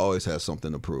court, he always had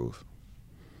something to prove.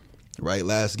 Right?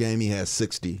 Last game, he had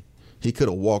 60. He could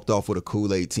have walked off with a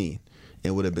cool 18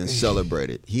 and would have been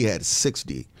celebrated. He had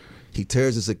 60. He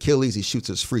tears his Achilles. He shoots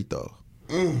his free throw.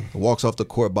 Walks off the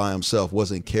court by himself.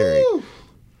 Wasn't carried.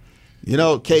 You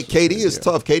know, KD is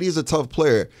tough. KD is a tough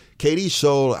player. KD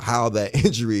showed how that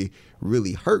injury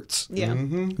really hurts. Yeah.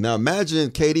 Now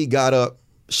imagine KD got up,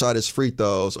 shot his free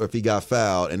throws, or if he got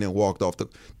fouled and then walked off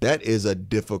that is a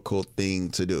difficult thing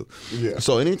to do. Yeah.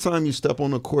 So anytime you step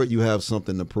on the court, you have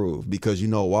something to prove, because you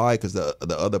know why? Because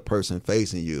the other person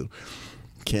facing you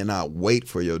cannot wait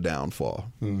for your downfall.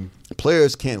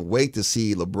 Players can't wait to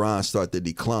see LeBron start to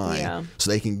decline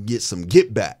so they can get some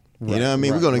get back. You know what I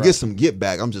mean? We're going to get some get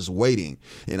back. I'm just waiting.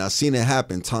 And I've seen it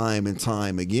happen time and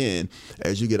time again.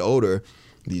 As you get older,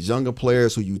 these younger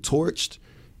players who you torched,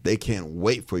 they can't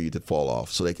wait for you to fall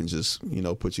off so they can just,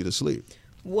 put you to sleep.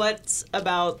 What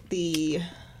about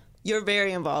you're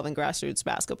very involved in grassroots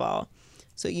basketball.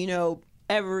 So you know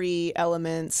every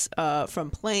element from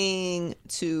playing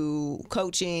to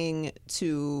coaching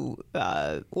to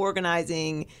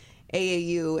organizing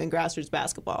AAU and grassroots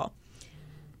basketball.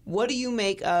 What do you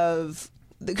make of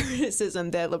the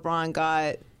criticism that LeBron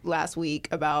got last week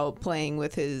about playing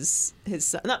with his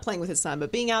son, not playing with his son,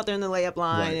 but being out there in the layup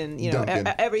line and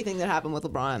everything that happened with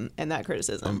LeBron and that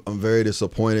criticism? I'm very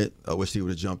disappointed. I wish he would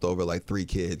have jumped over like 3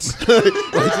 kids.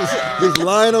 just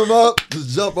line them up,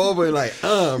 just jump over and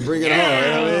bring it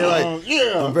home. You know what I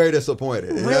mean? I'm very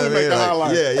disappointed. You really make the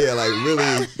highlight.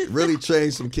 Really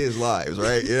change some kids' lives,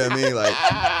 right? You know what I mean?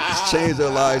 Just change their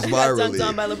lives virally. Dunked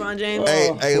on by LeBron James.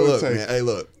 Hey,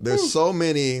 look. There's so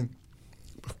many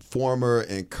former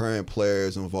and current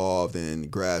players involved in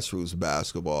grassroots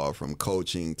basketball, from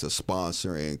coaching to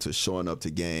sponsoring to showing up to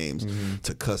games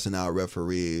to cussing out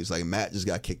referees. Like Matt just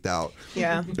got kicked out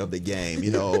of the game,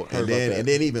 and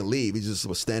then even leave. He just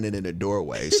was standing in the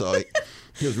doorway. So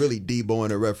he was really deboing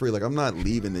the referee. Like, I'm not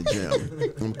leaving the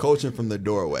gym. I'm coaching from the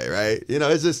doorway, right?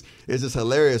 It's just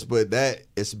hilarious. But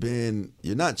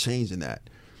you're not changing that.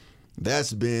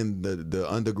 That's been the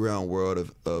underground world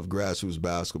of grassroots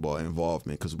basketball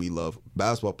involvement, because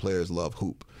basketball players love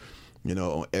hoop,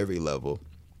 on every level.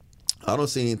 I don't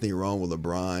see anything wrong with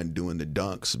LeBron doing the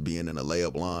dunks, being in the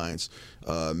layup lines.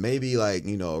 Maybe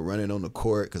running on the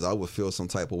court, because I would feel some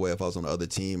type of way if I was on the other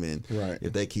team and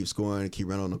if they keep scoring and keep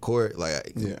running on the court.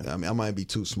 I might be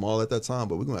too small at that time,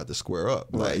 but we're gonna have to square up.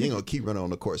 Right. You're gonna keep running on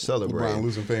the court, celebrating. LeBron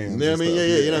losing fans. You know what I mean? Yeah.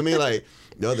 You know what I mean? Like,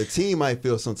 the other team might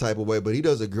feel some type of way, but he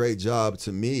does a great job,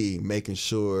 to me, making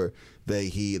sure that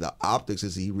the optics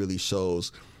is he really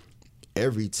shows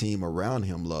every team around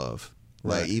him love.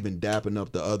 Like, even dapping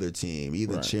up the other team,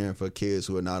 even cheering for kids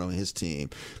who are not on his team.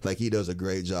 Like, he does a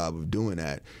great job of doing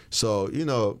that. So,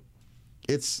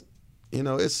 it's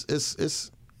what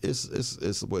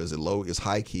is it, low? It's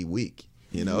high key week.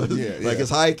 It's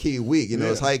high key week.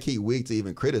 It's high key week to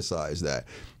even criticize that.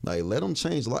 Like, let them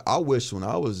change. I wish when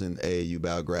I was in AAU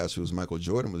grassroots, Michael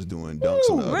Jordan was doing dunks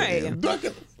on the other end.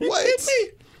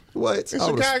 What? I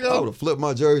would have flipped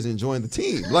my jersey and joined the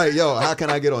team. Like, yo, how can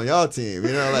I get on y'all team?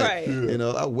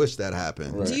 I wish that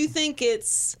happened. Right. Do you think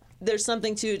there's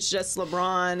something to it's just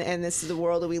LeBron, and this is the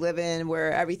world that we live in,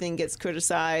 where everything gets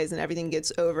criticized and everything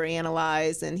gets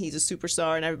overanalyzed, and he's a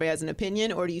superstar and everybody has an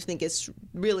opinion? Or do you think it's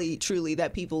really, truly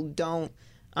that people don't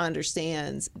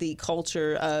understand the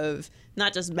culture of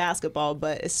not just basketball,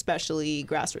 but especially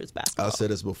grassroots basketball? I said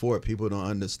this before. People don't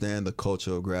understand the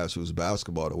culture of grassroots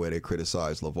basketball the way they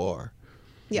criticize LeVar.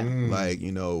 Yeah. Like,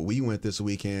 we went this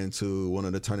weekend to one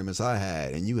of the tournaments I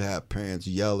had, and you have parents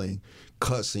yelling,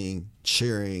 cussing,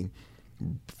 cheering,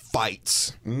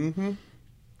 fights. Mm-hmm.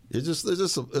 It's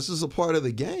just a part of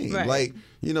the game. Right. Like,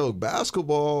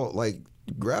 basketball, like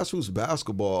grassroots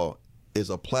basketball is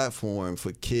a platform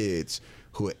for kids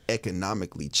who are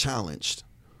economically challenged,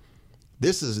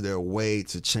 this is their way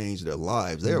to change their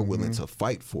lives. They're willing to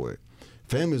fight for it.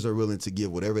 Families are willing to give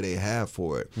whatever they have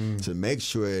for it to make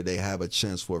sure they have a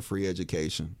chance for a free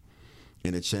education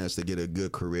and a chance to get a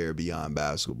good career beyond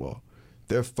basketball.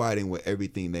 They're fighting with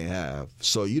everything they have.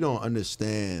 So you don't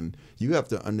understand. You have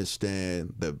to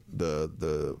understand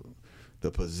the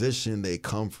position they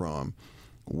come from,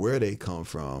 where they come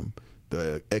from,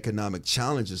 the economic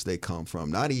challenges they come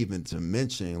from, not even to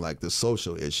mention like the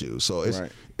social issues. So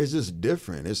it's just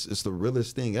different. It's the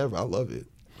realest thing ever. I love it.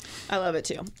 I love it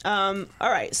too. All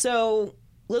right, so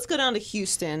let's go down to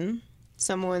Houston.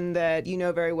 Someone that you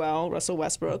know very well, Russell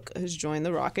Westbrook, has joined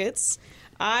the Rockets.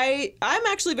 I'm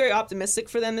actually very optimistic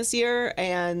for them this year,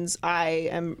 and I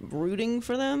am rooting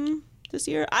for them this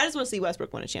year. I just want to see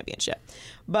Westbrook win a championship.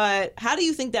 But how do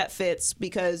you think that fits?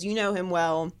 Because you know him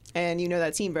well, and you know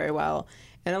that team very well.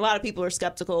 And a lot of people are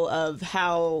skeptical of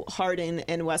how Harden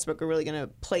and Westbrook are really going to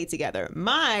play together.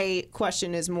 My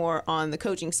question is more on the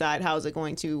coaching side. How is it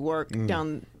going to work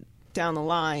down the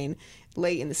line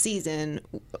late in the season,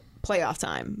 playoff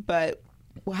time? But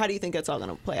how do you think that's all going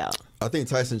to play out? I think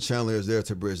Tyson Chandler is there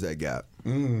to bridge that gap.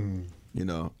 You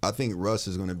know, I think Russ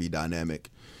is going to be dynamic.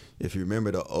 If you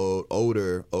remember the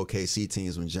older OKC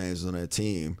teams when James was on that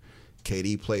team,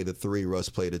 KD played the 3, Russ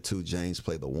played the 2, James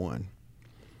played the 1.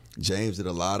 James did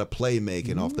a lot of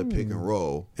playmaking off the pick and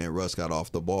roll, and Russ got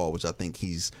off the ball, which I think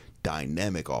he's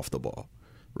dynamic off the ball,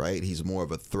 right? He's more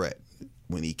of a threat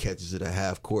when he catches it at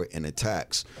half court and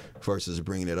attacks versus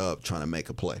bringing it up trying to make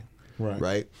a play,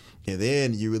 right? And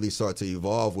then you really start to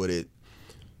evolve with it.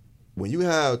 When you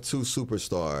have 2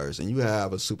 superstars and you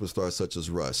have a superstar such as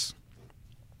Russ,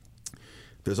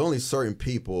 there's only certain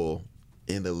people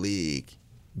in the league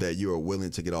that you are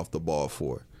willing to get off the ball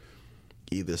for.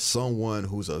 Either someone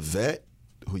who's a vet,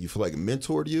 who you feel like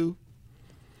mentored you.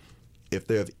 If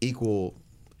they're of equal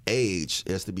age,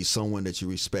 it has to be someone that you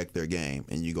respect their game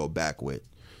and you go back with.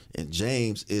 And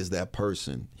James is that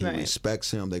person. He respects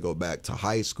him. They go back to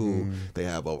high school. They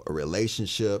have a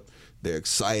relationship. They're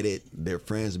excited. They're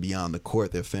friends beyond the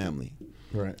court. They're family.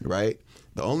 Right?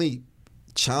 The only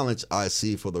challenge I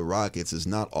see for the Rockets is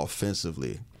not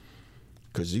offensively,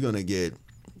 because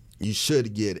you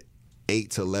should get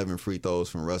 8 to 11 free throws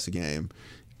from Russ a game,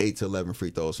 8 to 11 free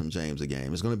throws from James a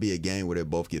game. It's going to be a game where they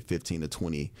both get 15 to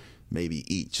 20 maybe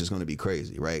each. It's going to be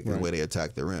crazy, right? The way they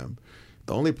attack the rim.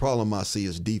 The only problem I see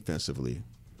is defensively.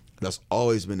 That's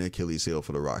always been the Achilles heel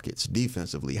for the Rockets.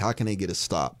 Defensively, how can they get a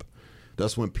stop?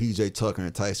 That's when P.J. Tucker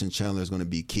and Tyson Chandler is going to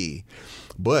be key.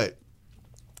 But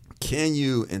can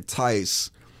you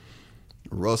entice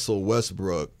Russell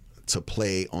Westbrook to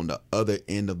play on the other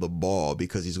end of the ball,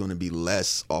 because he's going to be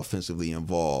less offensively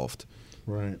involved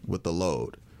with the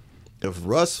load? If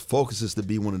Russ focuses to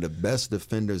be one of the best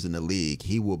defenders in the league,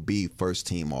 he will be first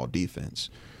team all defense,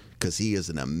 because he is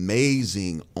an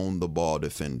amazing on-the-ball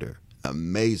defender.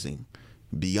 Amazing.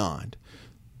 Beyond.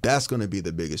 That's going to be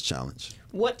the biggest challenge.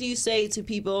 What do you say to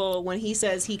people when he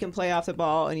says he can play off the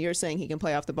ball and you're saying he can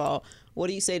play off the ball? What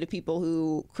do you say to people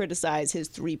who criticize his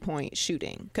three-point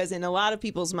shooting? Because in a lot of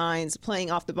people's minds, playing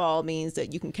off the ball means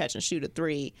that you can catch and shoot a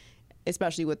 3,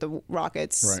 especially with the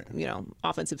Rockets,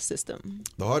 offensive system.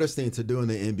 The hardest thing to do in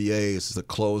the NBA is to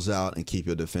close out and keep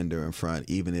your defender in front,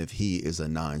 even if he is a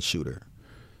non-shooter.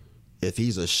 If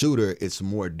he's a shooter, it's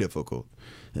more difficult.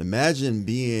 Imagine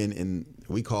being in,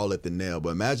 we call it the nail, but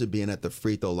imagine being at the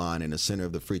free throw line, and the center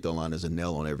of the free throw line is a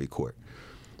nail on every court,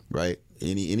 right?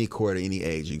 Any court or any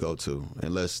age you go to,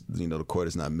 unless the court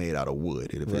is not made out of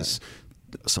wood. If it's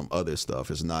some other stuff,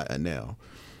 it's not a nail.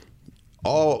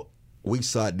 All weak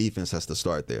side defense has to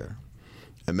start there.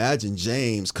 Imagine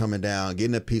James coming down,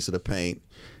 getting a piece of the paint,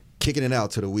 kicking it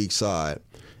out to the weak side,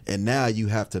 and now you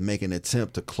have to make an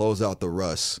attempt to close out the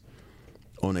Russ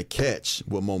on a catch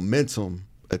with momentum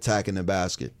attacking the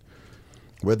basket.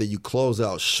 Whether you close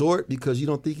out short because you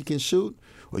don't think he can shoot,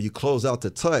 or you close out to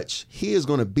touch, he is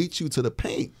going to beat you to the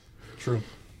paint. True.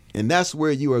 And that's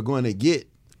where you are going to get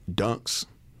dunks,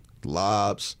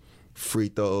 lobs, free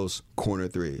throws, corner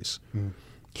threes.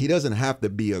 He doesn't have to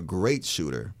be a great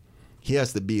shooter. He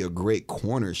has to be a great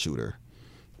corner shooter,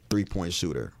 three-point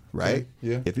shooter, right?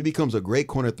 Yeah. If he becomes a great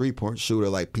corner three-point shooter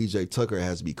like P.J. Tucker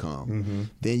has become,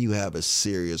 then you have a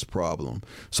serious problem.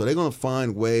 So they're going to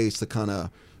find ways to kind of,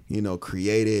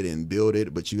 create it and build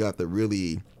it, but you have to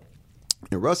really,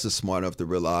 and Russ is smart enough to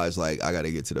realize, like, I got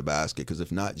to get to the basket, because if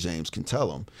not, James can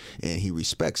tell him, and he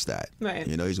respects that. Right.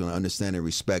 He's going to understand and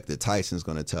respect that Tyson's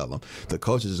going to tell him. The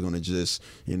coaches is going to just,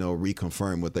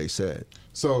 reconfirm what they said.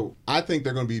 So I think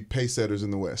they're going to be pace setters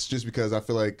in the West, just because I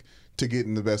feel like to get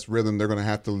in the best rhythm, they're going to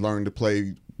have to learn to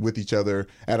play with each other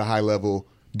at a high level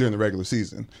during the regular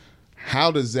season.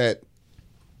 How does that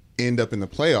end up in the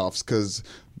playoffs? Because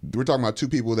we're talking about two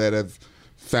people that have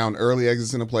found early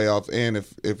exits in the playoffs, and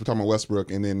if we're talking about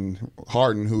Westbrook and then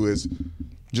Harden, who is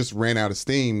just ran out of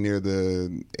steam near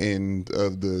the end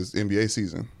of the NBA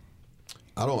season.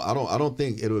 I don't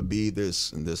think it would be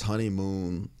this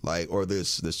honeymoon or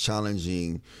this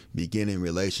challenging beginning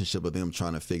relationship of them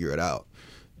trying to figure it out.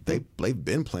 They've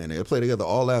been playing. They played together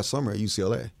all last summer at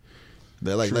UCLA.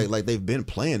 They're like they've been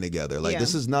playing together.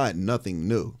 This is not nothing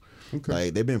new. Okay.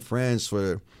 They've been friends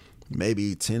for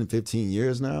maybe 10, 15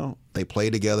 years now. They play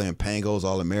together in Pango's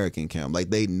All-American camp.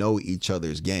 They know each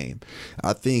other's game.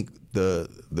 I think the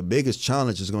biggest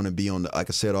challenge is going to be on like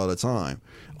I said all the time,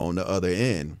 on the other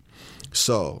end.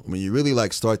 So when you really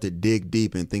start to dig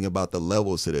deep and think about the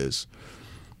levels to this,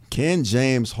 can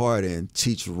James Harden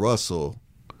teach Russell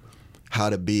how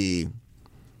to be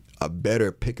a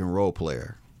better pick and roll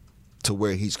player to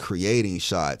where he's creating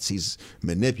shots, he's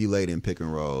manipulating pick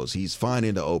and rolls, he's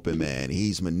finding the open man,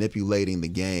 he's manipulating the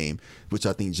game, which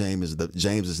I think James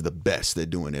is the best at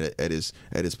doing it at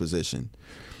his position.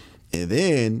 And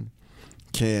then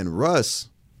can Russ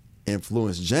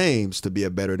influence James to be a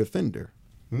better defender?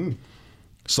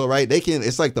 So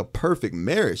it's like the perfect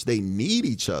marriage. They need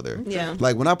each other. Yeah.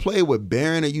 When I played with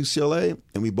Barron at UCLA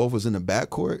and we both was in the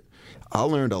backcourt, I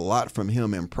learned a lot from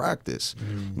him in practice.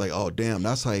 Oh damn,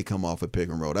 that's how he come off a pick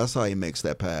and roll. That's how he makes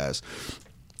that pass.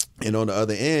 And on the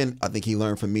other end, I think he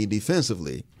learned from me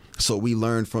defensively. So we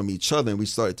learned from each other and we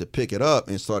started to pick it up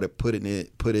and started putting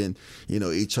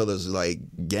each other's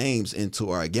games into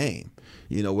our game.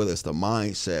 Whether it's the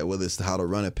mindset, whether it's how to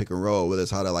run a pick and roll, whether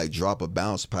it's how to drop a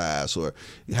bounce pass or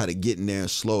how to get in there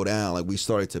and slow down. We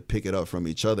started to pick it up from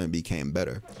each other and became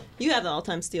better. You have the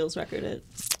all-time steals record at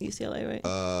UCLA,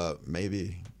 right?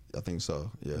 Maybe. I think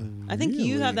so, yeah. I think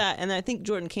you have that, and I think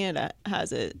Jordan Canada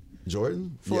has it.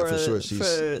 Jordan? Yeah, for sure. She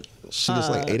gets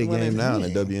 8 a game now in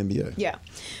the WNBA. Yeah.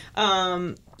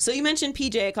 So you mentioned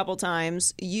PJ a couple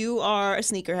times. You are a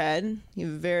sneakerhead. You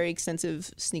have a very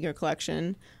extensive sneaker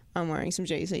collection. I'm wearing some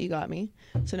J's that you got me.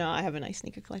 So now I have a nice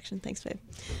sneaker collection. Thanks, babe.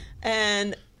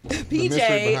 And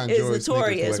PJ is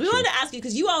notorious. We wanted to ask you,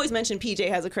 because you always mention PJ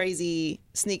has a crazy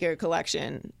sneaker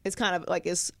collection. It's kind of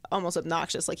it's almost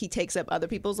obnoxious. He takes up other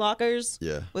people's lockers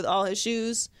with all his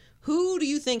shoes. Who do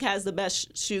you think has the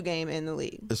best shoe game in the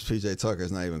league? It's PJ Tucker.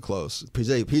 It's not even close.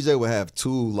 PJ would have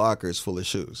 2 lockers full of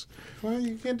shoes. Why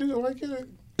you can't do that? Why can't it?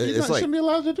 You shouldn't be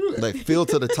allowed to do that. Filled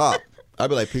to the top. I'd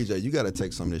be like, PJ, you got to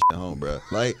take some of this shit home, bro.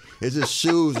 It's just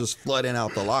shoes just flooding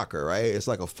out the locker, right? It's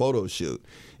like a photo shoot.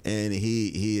 And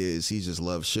he just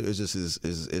loves shoes. It's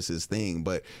just his thing.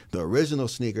 But the original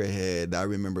sneakerhead I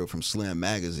remember from Slam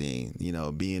magazine,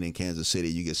 being in Kansas City,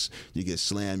 you get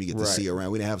Slam, you get to see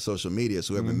around. We didn't have social media,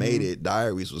 so whoever made it,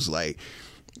 diaries was it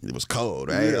was cold,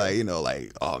 right? Yeah.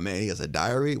 Oh man, he has a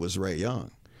diary. It was Ray Young.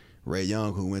 Ray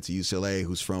Young, who went to UCLA,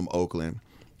 who's from Oakland.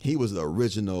 He was the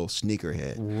original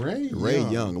sneakerhead. Ray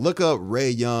Young. Look up Ray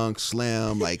Young,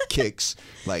 Slam, kicks,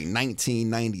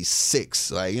 1996.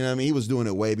 He was doing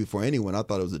it way before anyone. I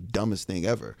thought it was the dumbest thing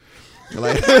ever. I'm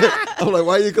like,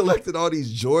 why you collecting all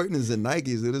these Jordans and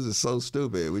Nikes? This is so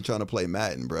stupid. We're trying to play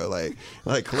Madden, bro.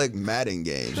 Collect Madden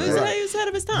games. He was ahead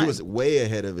of his time. He was way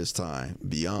ahead of his time,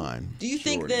 beyond. Do you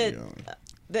think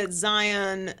that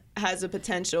Zion has a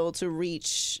potential to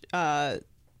reach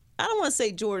I don't want to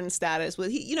say Jordan status,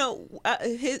 but he, who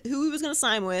he was going to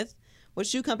sign with, what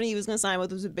shoe company he was going to sign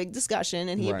with was a big discussion,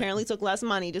 and he apparently took less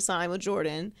money to sign with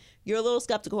Jordan. You're a little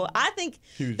skeptical. I think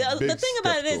the thing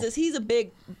about it is he's a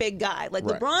big guy.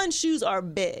 LeBron's shoes are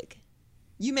big.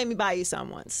 You made me buy you some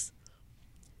once.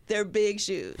 They're big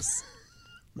shoes.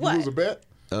 What? You lose a bet?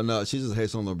 Oh no, she just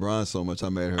hates on LeBron so much. I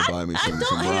made her buy me some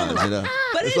bronze.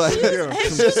 But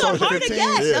his shoes are hard to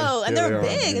get, though, and they're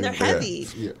big and they're heavy.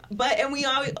 Yeah. And we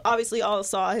obviously all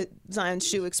saw Zion's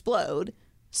shoe explode.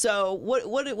 So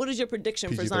what is your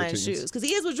prediction for Zion's shoes? Because he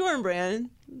is with Jordan Brand,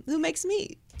 who makes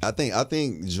meat. I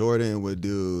think Jordan would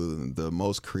do the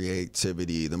most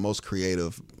creativity, the most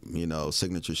creative,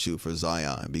 signature shoe for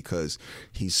Zion because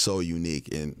he's so unique.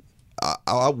 And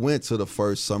I went to the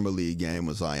first Summer League game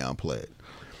when Zion played.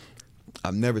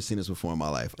 I've never seen this before in my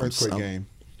life. Earthquake game.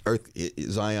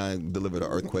 Zion delivered an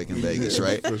earthquake in Vegas,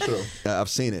 right? For sure. I've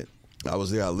seen it. I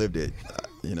was there. I lived it.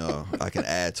 I can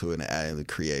add to it and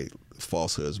create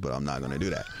falsehoods, but I'm not going to do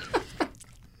that.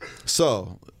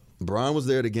 So, Bron was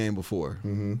there the game before.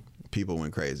 Mm-hmm. People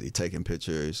went crazy, taking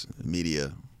pictures,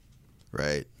 media,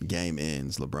 right? Game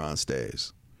ends, LeBron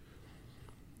stays.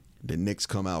 The Knicks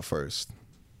come out first.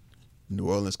 New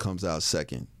Orleans comes out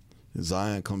second.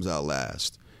 Zion comes out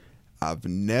last. I've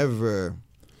never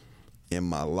in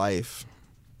my life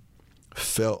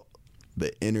felt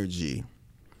the energy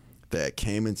that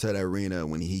came into that arena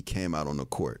when he came out on the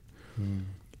court.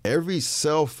 Every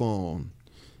cell phone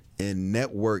and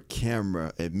network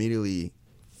camera immediately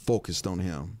focused on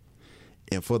him.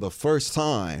 And for the first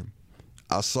time,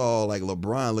 I saw like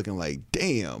LeBron looking like,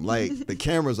 damn, like the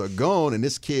cameras are gone and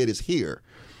this kid is here,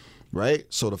 right?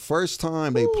 So the first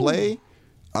time they play,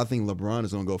 I think LeBron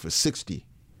is gonna go for 60.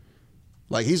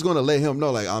 Like he's gonna let him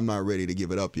know, like I'm not ready to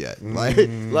give it up yet. Like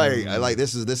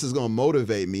this is gonna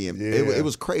motivate me. And it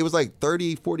was crazy. It was like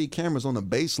 30, 40 cameras on the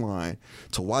baseline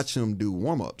to watch him do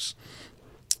warm-ups.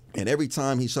 And every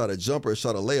time he shot a jumper,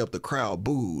 shot a layup, the crowd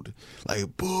booed.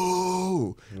 Like,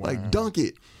 boo! Like, dunk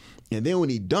it. And then when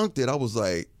he dunked it, I was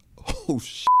like, oh,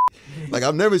 shit. Like,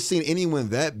 I've never seen anyone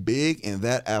that big and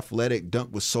that athletic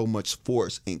dunk with so much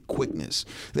force and quickness.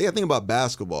 The thing about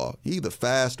basketball, you're either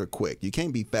fast or quick. You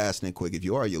can't be fast and quick. If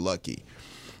you are, you're lucky.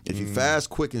 If you're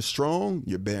fast, quick, and strong,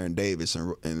 you're Baron Davis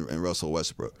and Russell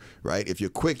Westbrook, right? If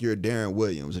you're quick, you're Darren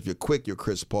Williams. If you're quick, you're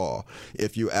Chris Paul.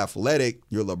 If you're athletic,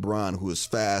 you're LeBron, who is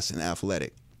fast and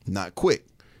athletic, not quick,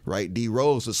 right? D.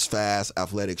 Rose is fast,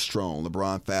 athletic, strong.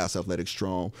 LeBron, fast, athletic,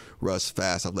 strong. Russ,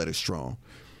 fast, athletic, strong.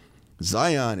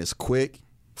 Zion is quick,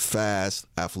 fast,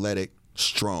 athletic,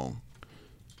 strong.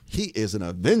 He is an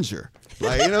Avenger.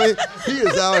 Like, you know what I mean? He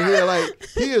is out here like,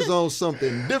 he is on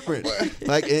something different.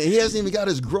 Like, and he hasn't even got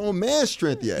his grown man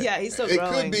strength yet. Yeah, he's still It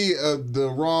growing. could be the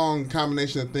wrong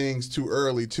combination of things too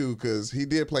early, too, because he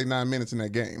did play 9 minutes in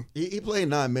that game. He played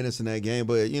 9 minutes in that game,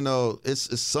 but, you know,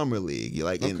 it's summer league.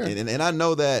 Like, and I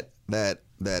know that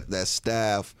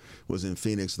staff was in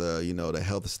Phoenix, the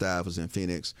health staff was in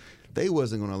Phoenix. They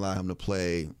wasn't going to allow him to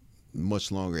play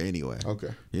much longer anyway. Okay.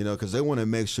 You know, because they want to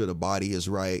make sure the body is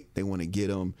right. They want to get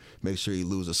him, make sure he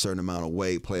lose a certain amount of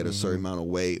weight, play at a certain amount of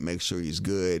weight, make sure he's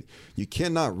good. You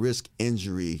cannot risk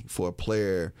injury for a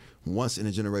player, once in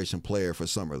a generation player for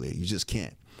summer league. You just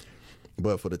can't.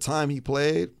 But for the time he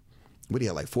played, what he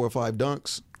had, like 4 or 5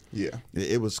 dunks? Yeah.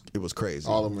 It was crazy.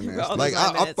 All of them were nasty. Like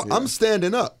I'm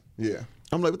standing up. Yeah.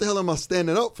 I'm like, what the hell am I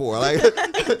standing up for? Like,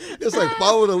 it's like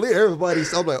follow the lead.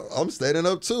 Everybody's. I'm like, I'm standing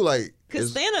up too. Like,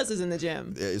 because Thanos is in the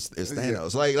gym. It's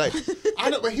Thanos. Like I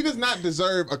know, but he does not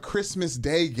deserve a Christmas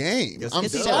Day game. Yes, I'm he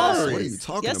sorry. does. What are you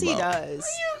talking Yes, about? he does.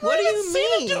 What do you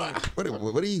mean?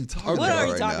 What are you talking What about are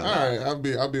you right talking now? about? All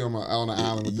right, I'll be on the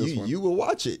island with this one. You will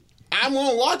watch it. I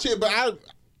won't watch it, but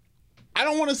I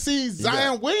don't want to see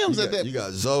Zion Williams at that. You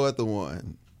got Zoe at the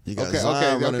 1. You got Okay,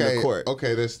 Zion running the court.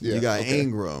 Okay, You got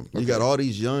Ingram. You got all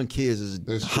these young kids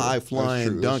is high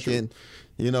flying, dunking.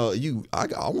 You know, I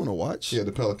want to watch. Yeah,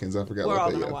 the Pelicans. I forgot We're all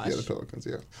about that. gonna watch. Yeah, the Pelicans.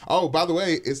 Yeah. Oh, by the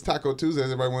way, it's Taco Tuesday.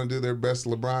 Does everybody want to do their best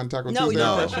LeBron Taco No, we Tuesday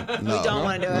don't. impression? We don't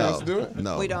want to do it. Let's do it.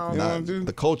 No, We don't. You don't wanna do?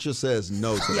 The culture says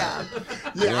no to Yeah.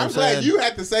 that. Yeah, I'm glad you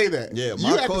had to say that. Yeah,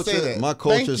 you had to say that. my Thank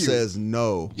culture you. says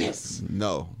no. Yes.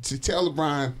 No. To tell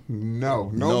LeBron,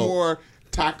 no No. more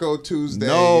Taco Tuesday.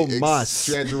 No mas.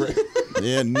 exaggerate.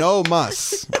 Yeah, no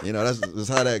mas. You know, that's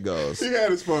how that goes. He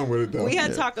had his fun with it though. We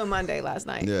had Taco Monday last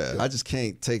night. Yeah, I just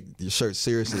can't take your shirt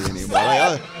seriously anymore.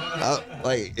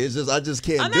 Like, it's just, I just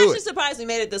can't I'm do actually it. surprised we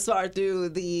made it this far through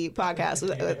the podcast.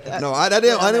 No, I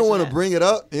didn't want to mention bring it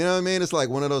up. You know what I mean? It's like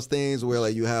one of those things where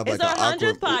like you have like It's our an awkward. 100th This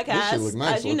shit podcast, look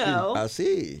nice, as you low-key. know, I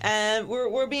see. and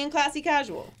we're being classy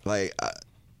casual. Like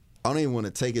I don't even want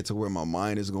to take it to where my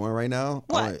mind is going right now.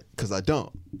 What? Because I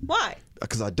don't. Why?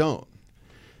 Because I don't.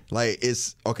 Like,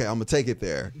 it's okay. I'm gonna take it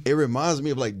there. It reminds me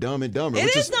of like Dumb and Dumber. It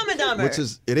which is Dumb and Dumber. Which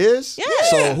is it is. Yeah.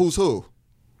 So who's who?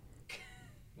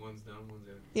 One's dumb, one's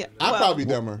dumb. Yeah. I'd well, probably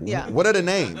be dumber. Yeah. What are the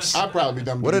names? I'd probably be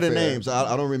dumber. What to are be the fair. names?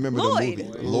 I don't remember Lloyd. the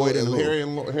movie. Lloyd and Harry Lloyd.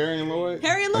 and Lloyd.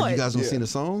 Harry and Oh, Lloyd. you guys don't Yeah. seen the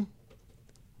song?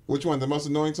 Which one? The most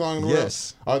annoying song in the world?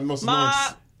 Yes. Or the most Ma-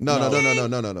 annoying.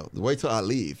 No. Wait till I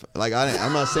leave. Like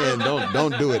I'm not saying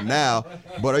don't do it now.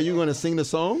 But are you going to sing the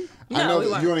song? I No, know we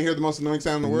that weren't. you want to hear the most annoying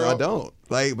sound in the No, world. I don't.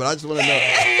 Like, but I just want to know.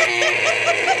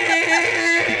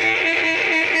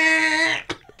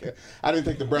 I didn't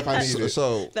take the breath I needed.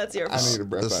 So That's your I fault. need a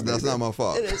breath. that's not my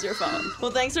fault. It is your fault.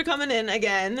 Well, thanks for coming in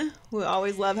again. We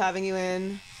always love having you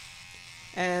in.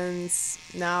 And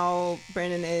now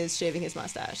Brandon is shaving his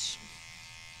mustache.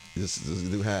 Just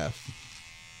do half.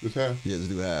 Just have. Yeah, just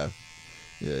do half.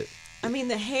 Yeah, I mean,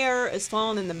 the hair is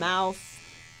falling in the mouth.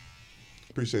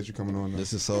 Appreciate you coming on. Though.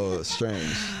 this is so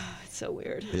strange. It's so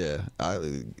weird. Yeah, I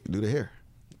do the hair.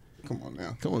 Come on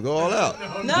now. Come on, go all out.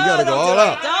 No, you gotta go don't all do it.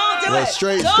 out. Don't do Like, it.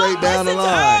 straight Don't down the listen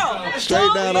to line. Earl. Straight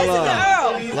Don't down the listen line. to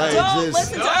Earl. Like, Don't just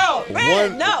listen to Earl.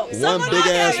 Brandon, no. one Someone big right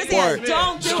there ass is his hand. spark.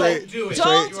 Don't do Straight, it. do it.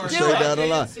 Don't straight, do straight it. down the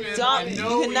line. Don't.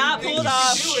 You cannot pull it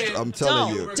off. I'm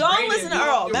telling you. Don't listen to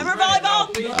Earl. Remember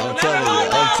volleyball? I'm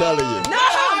telling you. No,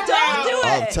 Don't do it.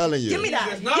 I'm telling you. Give me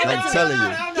that. Jesus, Give it I'm to telling me.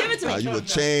 you. Give it to me. You will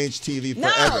change TV No.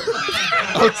 forever.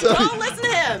 I'm telling Don't you. listen to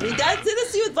him. He does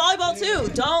this to you with volleyball too.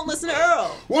 Don't listen to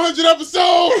Earl. 100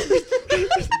 episodes.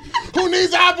 Who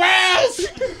needs eyebrows?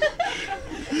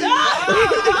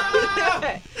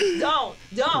 Don't.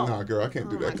 Nah, girl, I can't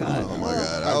do that. Come on. Oh my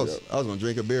God. I was gonna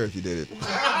drink a beer if you did it.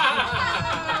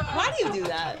 Why do you do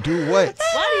that? Do what?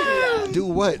 Why do you do that? Do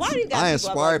what? Why do you guys I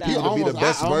people up inspire like that? people to be the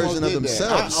best I almost version of did that.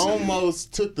 themselves. I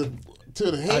almost took the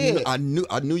to the head. I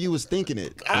knew you was thinking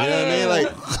it. You know what I mean? Like,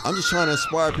 I'm just trying to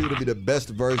inspire people to be the best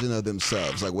version of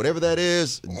themselves. Like, whatever that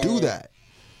is, do that.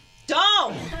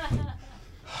 Don't.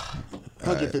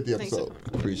 150 episodes.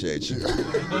 Appreciate you.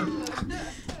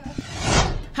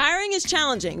 Hiring is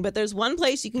challenging, but there's one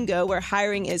place you can go where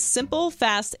hiring is simple,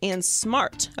 fast, and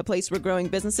smart. A place where growing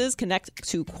businesses connect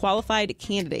to qualified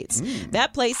candidates.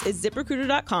 That place is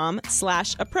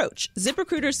ZipRecruiter.com/approach.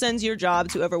 ZipRecruiter sends your job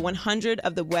to over 100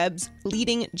 of the web's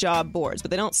leading job boards, but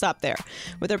they don't stop there.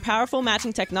 With their powerful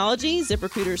matching technology,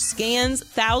 ZipRecruiter scans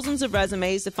thousands of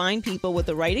resumes to find people with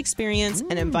the right experience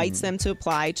and invites them to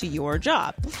apply to your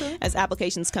job. As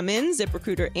applications come in,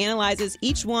 ZipRecruiter analyzes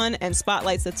each one and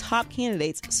spotlights the top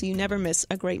candidates so you never miss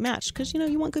a great match because,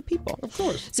 you want good people. Of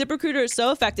course. ZipRecruiter is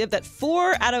so effective that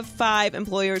 4 out of 5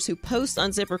 employers who post on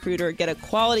ZipRecruiter get a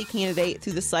quality candidate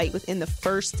through the site within the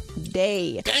first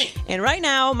day. Dang. And right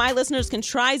now, my listeners can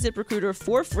try ZipRecruiter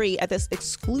for free at this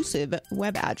exclusive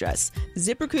web address,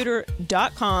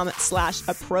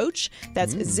 ZipRecruiter.com/approach.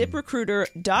 That's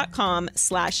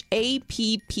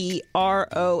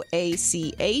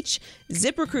ZipRecruiter.com/APPROACH.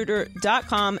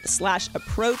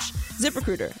 ZipRecruiter.com/approach.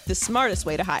 ZipRecruiter, the smartest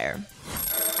way to hire.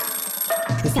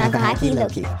 It's time for high key, low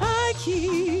key. High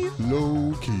key.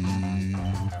 Low key.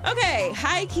 Okay,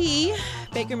 high key.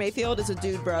 Baker Mayfield is a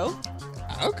dude bro.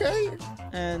 Okay.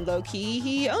 And low key,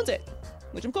 he owns it,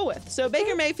 which I'm cool with. So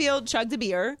Baker Mayfield chugged a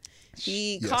beer.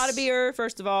 He Yes. caught a beer,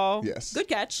 first of all. Yes. Good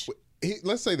catch.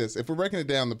 Let's say this. If we're breaking it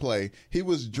down the play, he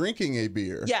was drinking a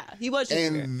beer. Yeah, he was drinking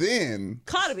a beer. And then,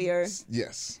 Caught a beer.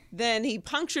 yes, Then he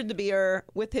punctured the beer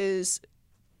with his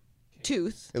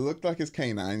tooth. it looked like his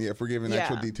canine. Yeah, if we're giving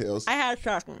actual details. I had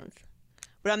shotguns,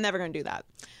 but I'm never going to do that.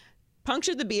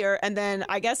 Punctured the beer, and then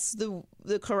I guess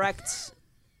the correct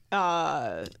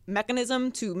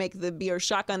mechanism to make the beer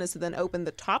shotgun is to then open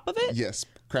the top of it. Yes,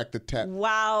 crack the tap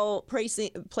While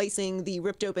placing the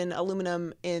ripped open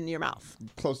aluminum in your mouth.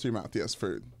 close to your mouth. Yes,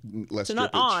 for less. So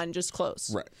not drippage. on, just close.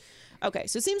 Right. Okay,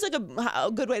 so it seems like a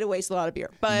good way to waste a lot of beer.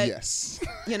 But, Yes.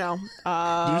 you know. Do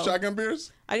you shotgun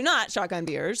beers? I do not shotgun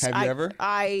beers. Have you ever?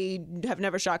 I have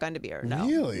never shotgunned a beer. No.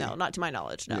 Really? No, not to my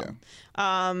knowledge. No. Yeah.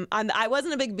 I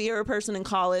wasn't a big beer person in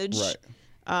college. Right.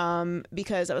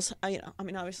 Because I was,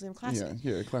 obviously I'm classy.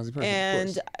 Yeah, classy person. And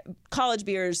of course. college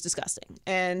beer is disgusting.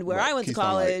 And where Right, I went to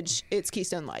Keystone Light. college, it's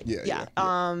Keystone Light. Yeah.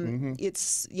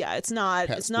 It's not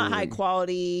Pat it's not high Spoon.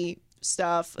 quality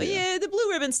stuff. Yeah, the Blue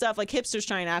Ribbon stuff, like hipsters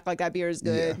trying to act like that beer is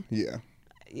good. Yeah.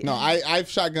 No, I've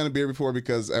shotgunned a beer before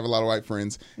because I have a lot of white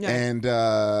friends. Yeah. And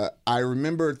I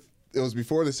remember it was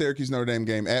before the Syracuse Notre Dame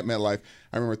game at MetLife.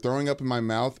 I remember throwing up in my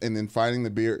mouth and then finding the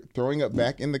beer, throwing up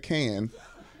back in the can,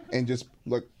 and just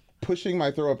pushing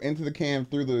my throw up into the can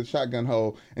through the shotgun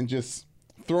hole and just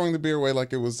throwing the beer away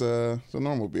like it was a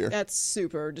normal beer. That's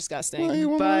super disgusting. What do you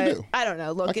want but me to do? I don't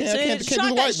know. Look, I can't do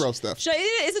the white bro stuff.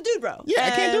 It's a dude bro. Yeah, I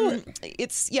can't do it.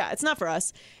 It's not for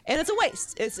us, and it's a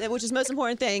waste. Which is the most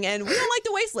important thing, and we don't like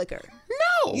to waste liquor.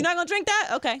 No. You're not gonna drink that?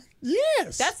 Okay.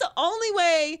 Yes. That's the only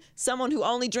way someone who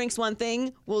only drinks one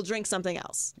thing will drink something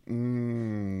else.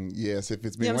 Yes, if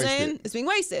it's You being know what I'm wasted. saying? It's being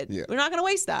wasted. Yeah. We're not going to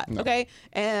waste that. No. Okay.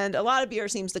 And a lot of beer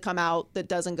seems to come out that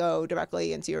doesn't go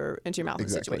directly into your mouth in the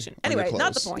Exactly. situation. Or your Anyway,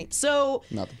 not the clothes. point. So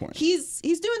Not the point. He's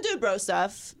doing dude bro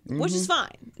stuff, which is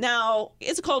fine. Now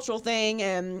it's a cultural thing,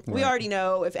 and we Right. already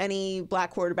know if any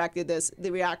black quarterback did this,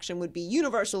 the reaction would be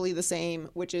universally the same,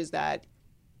 which is that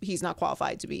he's not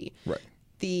qualified to be Right.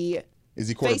 the Is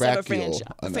he face of a quarterback franchise.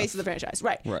 enough? Face of the franchise,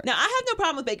 right. Right. Now, I have no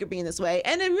problem with Baker being this way,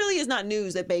 and it really is not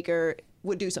news that Baker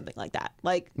would do something like that.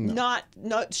 Like, not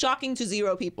shocking to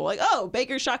zero people. Like, oh,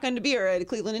 Baker shotgunned a beer at a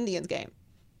Cleveland Indians game.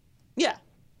 Yeah,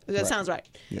 that sounds right.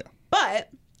 Yeah. But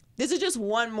this is just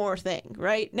one more thing,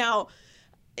 right? Now,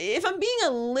 if I'm being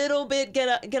a little bit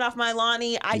get off my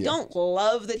Lonnie, I don't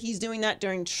love that he's doing that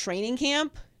during training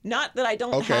camp. Not that I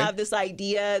don't have this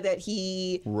idea that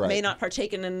he may not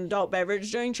partake in an adult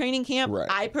beverage during training camp. Right.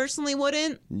 I personally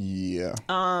wouldn't. Yeah.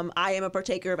 I am a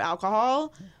partaker of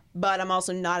alcohol, but I'm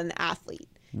also not an athlete.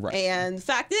 Right. And the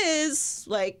fact is,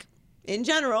 like, in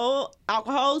general,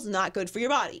 alcohol is not good for your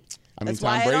body. I mean, That's Tom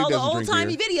why in Brady all the doesn't drink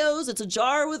old-timey beer. videos, it's a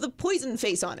jar with a poison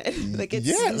face on it. Like, it's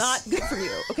Yes. not good for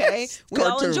you, okay? We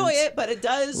all Cartoons. enjoy it, but it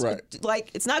does, Right.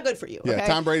 like, it's not good for you, Yeah, okay?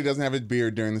 Tom Brady doesn't have his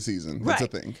beard during the season. That's a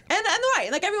thing. And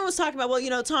right, like everyone was talking about, well, you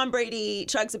know, Tom Brady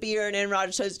chugs a beer and Aaron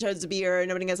Rodgers chugs a beer and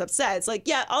nobody gets upset. It's like,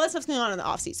 yeah, all that stuff's going on in the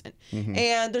offseason.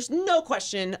 And there's no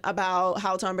question about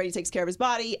how Tom Brady takes care of his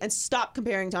body, and stop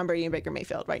comparing Tom Brady and Baker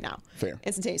Mayfield right now. Fair.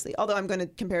 Instantaneously. Although I'm going to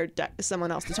compare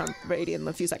someone else to Tom Brady in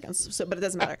a few seconds, but it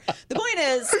doesn't matter. The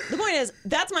point is,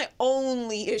 that's my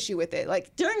only issue with it.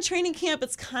 Like, during training camp,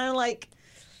 it's kind of like,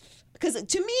 because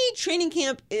to me, training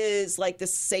camp is like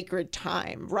this sacred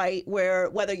time, right? Where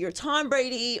whether you're Tom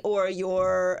Brady or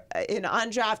you're an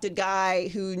undrafted guy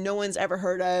who no one's ever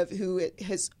heard of, who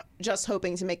is just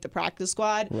hoping to make the practice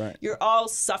squad, Right. you're all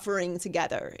suffering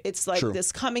together. It's like True.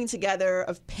 this coming together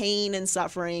of pain and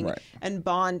suffering Right. and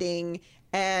bonding.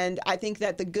 And I think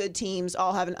that the good teams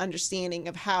all have an understanding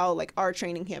of how, like, our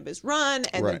training camp is run,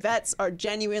 and the Right. vets are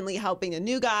genuinely helping the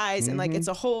new guys, and like it's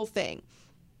a whole thing.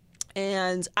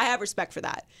 And I have respect for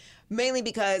that, mainly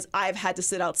because I've had to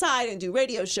sit outside and do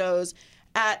radio shows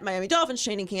at Miami Dolphins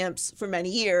training camps for many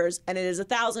years, and it is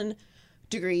 1,000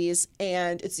 degrees,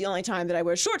 and it's the only time that I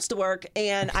wear shorts to work,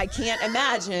 and I can't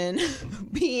imagine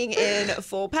being in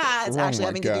full pads, actually my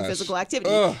having to do gosh. physical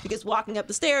activity, Ugh. because walking up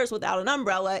the stairs without an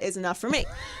umbrella is enough for me.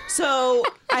 So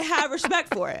I have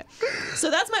respect for it.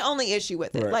 So that's my only issue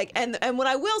with it. Right. Like, and what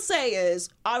I will say is,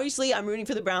 obviously, I'm rooting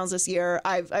for the Browns this year.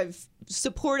 I've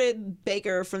supported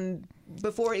Baker from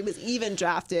before he was even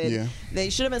drafted. Yeah. They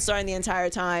should have been starting the entire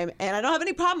time, and I don't have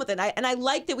any problem with it. And I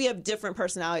like that we have different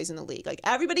personalities in the league. Like,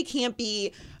 everybody can't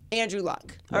be Andrew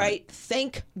Luck. All right,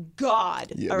 thank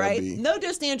God. Yeah, all right, that'd be- no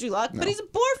diss to Andrew Luck, but he's a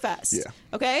bore fest. Yeah.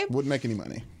 Okay. Wouldn't make any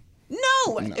money.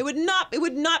 No, it would not. It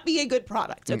would not be a good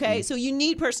product. Okay, so you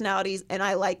need personalities, and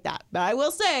I like that. But I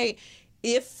will say,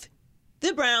 if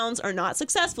the Browns are not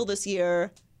successful this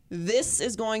year, this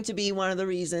is going to be one of the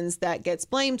reasons that gets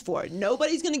blamed for it.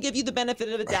 Nobody's going to give you the benefit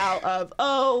of the doubt of,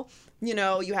 oh, you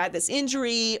know, you had this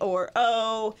injury, or,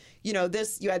 oh, you know,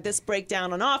 you had this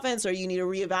breakdown on offense, or you need to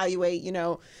reevaluate, you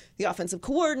know, the offensive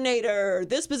coordinator or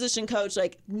this position coach.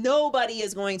 Like, nobody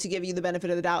is going to give you the benefit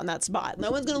of the doubt in that spot. No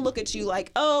one's going to look at you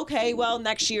like, oh, okay, well,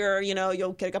 next year, you know,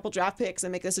 you'll get a couple draft picks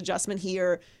and make this adjustment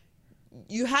here.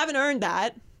 You haven't earned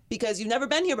that, because you've never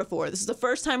been here before. This is the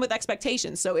first time with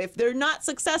expectations. So if they're not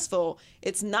successful,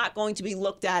 it's not going to be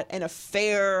looked at in a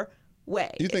fair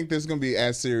way. You think this is going to be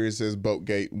as serious as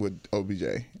Boatgate with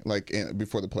OBJ, like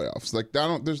before the playoffs? Like,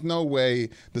 there's no way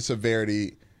the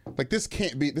severity, like, this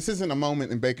can't be, this isn't a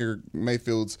moment in Baker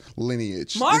Mayfield's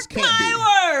lineage. Mark this can't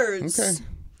my be. words. Okay.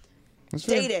 That's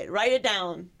fair. Date it. Write it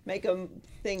down. Make a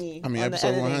thingy. I mean, on the episode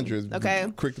editing, 100 is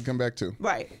okay? quick to come back to.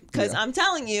 Right. Because Yeah. I'm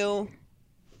telling you,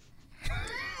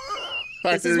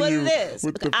 I this is hear what you it is.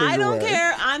 with the I don't finger wag.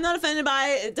 care. I'm not offended by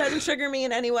it. It doesn't trigger me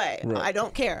in any way. Right. I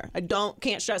don't care.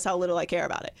 Can't stress how little I care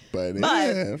about it. But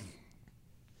if.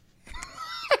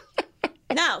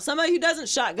 Now, somebody who doesn't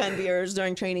shotgun beers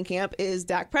during training camp is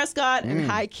Dak Prescott, and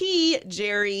high key,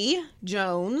 Jerry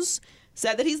Jones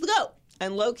said that he's the GOAT.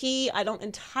 And low key, I don't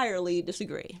entirely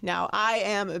disagree. Now, I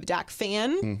am a Dak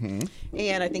fan,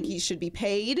 and I think he should be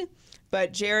paid.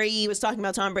 But Jerry was talking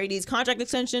about Tom Brady's contract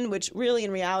extension, which really,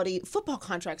 in reality, football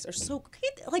contracts are so,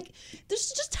 like,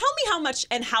 just tell me how much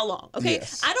and how long, okay?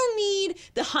 Yes. I don't need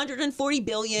the $140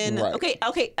 billion. Right.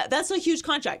 Okay, that's a huge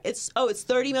contract. It's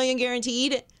 $30 million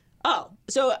guaranteed. Oh,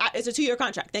 so it's a 2-year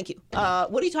contract. Thank you.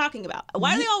 What are you talking about?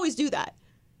 Why do they always do that?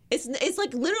 It's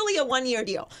like literally a 1-year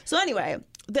deal. So anyway,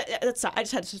 that's I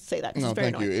just had to say that because No, it's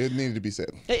very thank you. annoying. It needed to be said.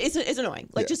 It's annoying.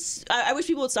 Like, Yeah. I wish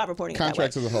people would stop reporting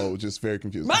Contracts it as a whole, just very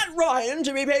confusing. that way. Matt Ryan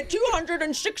to be paid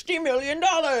 $260 million.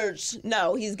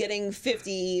 No, he's getting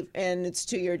 50, and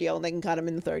it's a 2-year deal, and they can cut him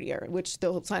in the 3rd year, which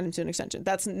they'll sign him to an extension.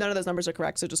 None of those numbers are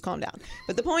correct, so just calm down.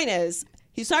 But the point is,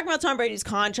 he's talking about Tom Brady's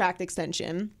contract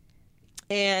extension.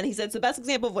 And he said it's the best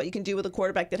example of what you can do with a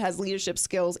quarterback that has leadership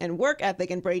skills and work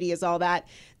ethic, and Brady is all that.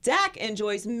 Dak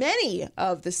enjoys many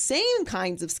of the same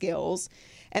kinds of skills,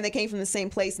 and they came from the same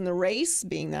place in the race,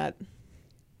 being that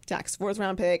Dak's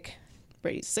 4th-round pick,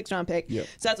 Brady's 6th-round pick. Yep.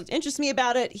 So that's what interests me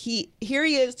about it. Here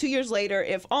he is 2 years later,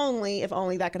 if only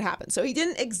that could happen. So he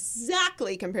didn't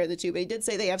exactly compare the two, but he did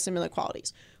say they have similar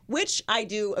qualities, which I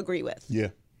do agree with. Yeah.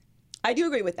 I do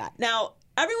agree with that. Now,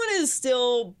 everyone is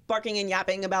still barking and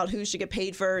yapping about who should get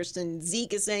paid first, and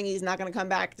Zeke is saying he's not going to come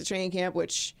back to training camp,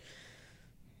 which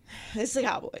it's the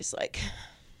Cowboys. Like,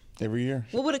 Every year.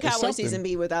 what would a It's Cowboy something. season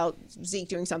be without Zeke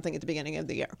doing something at the beginning of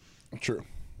the year? True.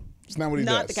 It's not what he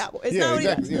Not does. the Cowboys. It's Yeah, not what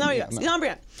exactly. he does. It's not what he Yeah, does. no. He's on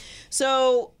brand.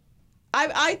 So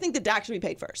I think that Dak should be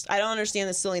paid first. I don't understand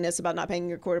the silliness about not paying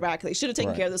your quarterback. They should have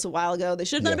taken care of this a while ago. They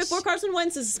should have done it before Carson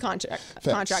Wentz's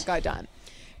contract got done.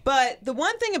 But the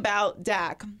one thing about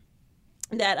Dak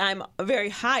that I'm very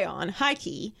high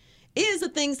key, is the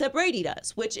things that Brady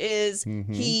does, which is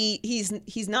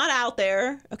he's not out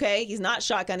there, okay? He's not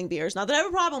shotgunning beers. Not that I have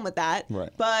a problem with that,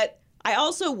 but I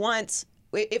also want,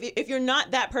 if you're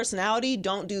not that personality,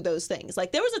 don't do those things.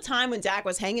 Like there was a time when Dak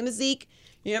was hanging with Zeke.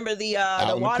 You remember the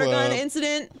water gun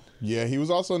incident? Yeah, he was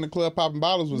also in the club popping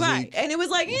bottles with Zeke. And it was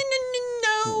like,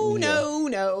 no.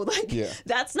 Like,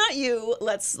 that's not you.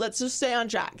 Let's just stay on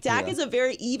track. Dak is a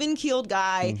very even-keeled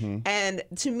guy. And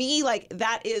to me, like,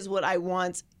 that is what I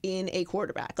want in a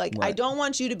quarterback. Like, I don't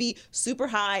want you to be super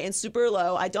high and super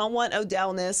low. I don't want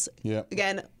Odell-ness.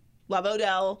 Again, love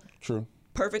Odell. True.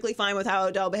 Perfectly fine with how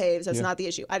Odell behaves. That's not the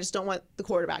issue. I just don't want the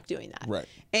quarterback doing that.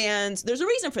 And there's a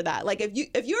reason for that. Like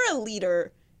if you're a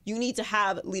leader, you need to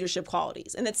have leadership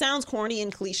qualities. And it sounds corny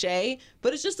and cliche,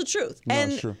 but it's just the truth.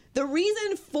 And the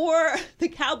reason for the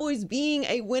Cowboys being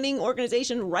a winning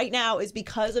organization right now is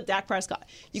because of Dak Prescott.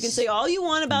 You can say all you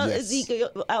want about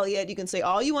Ezekiel Elliott. You can say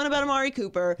all you want about Amari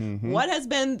Cooper. What has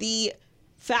been the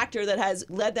factor that has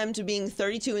led them to being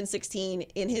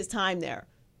 32-16 in his time there?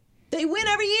 They win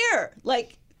every year.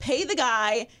 Like, pay the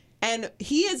guy, and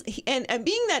and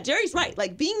being that Jerry's right,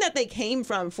 like being that they came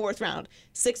from 4th round,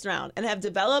 6th round, and have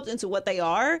developed into what they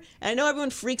are. And I know everyone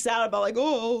freaks out about like,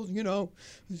 oh, you know,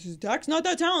 Dak's not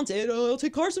that talented. I'll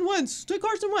take Carson Wentz. Take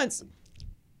Carson Wentz.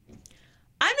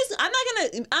 I'm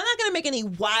not gonna make any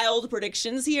wild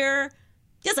predictions here.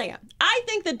 Yes, I am. I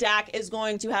think that Dak is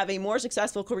going to have a more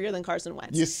successful career than Carson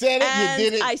Wentz. You said it. And you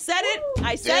did it. I said it.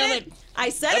 I said Damn it. I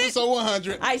said it. Episode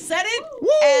 100. I said it.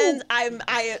 Woo! And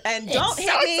don't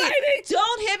hit me.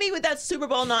 Don't hit me with that Super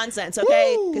Bowl nonsense,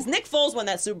 okay? Because Nick Foles won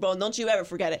that Super Bowl, and don't you ever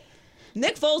forget it.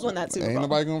 Nick Foles won that Super Bowl. Ain't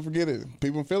nobody gonna forget it.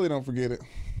 People in Philly don't forget it,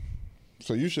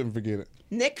 so you shouldn't forget it.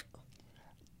 Nick.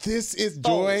 This is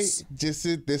Joy. This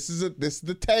is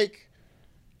the take.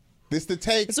 This the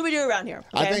take. That's what we do around here.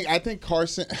 Okay? I think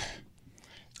Carson.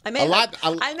 I may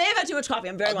have had too much coffee.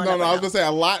 I'm very wound up right I was gonna say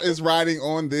a lot is riding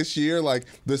on this year. Like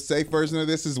the safe version of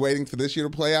this is waiting for this year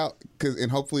to play out, and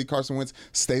hopefully Carson Wentz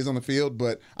stays on the field.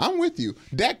 But I'm with you.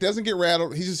 Dak doesn't get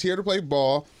rattled. He's just here to play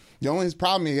ball. The only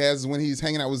problem he has is when he's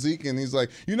hanging out with Zeke and he's like,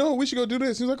 you know, we should go do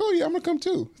this. He's like, oh yeah, I'm gonna come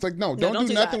too. It's like, no, don't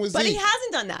do nothing with Zeke. But he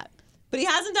hasn't done that.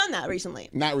 Recently.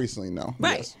 Not recently, no.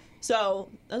 Right. Yes. So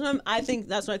that's what I think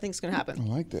is going to happen. I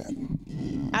like that.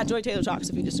 At Joy Taylor Talks,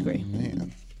 if you disagree.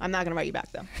 Man. I'm not going to write you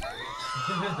back, though.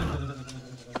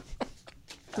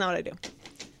 That's not what I do.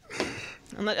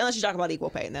 Unless you talk about equal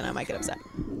pay, and then I might get upset.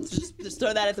 So just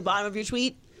throw that at the bottom of your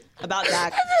tweet about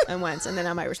Dak and Wentz, and then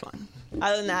I might respond.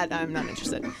 Other than that, I'm not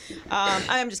interested.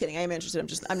 I'm just kidding. I am interested. I'm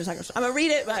just not going to respond. I'm going to read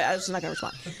it, but I'm just not going to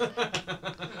respond.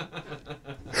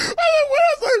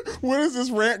 When is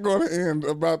this rant going to end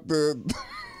about the...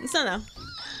 It's not now.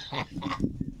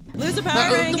 Loser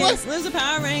power rankings. Loser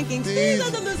power rankings. These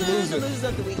are the losers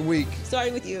of the week.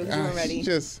 Starting with you, because you weren't ready.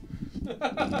 Just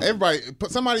everybody,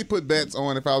 somebody put bets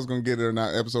on if I was going to get it or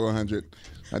not. Episode 100,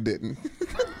 I didn't.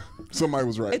 Somebody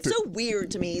was right. It's so weird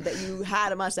to me that you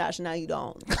had a mustache and now you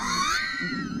don't.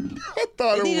 I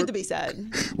thought it needed to be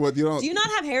said. What you don't? Do you not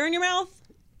have hair in your mouth?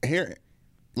 Hair,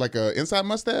 like a inside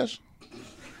mustache.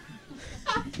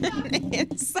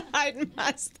 Inside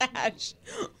mustache.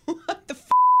 What the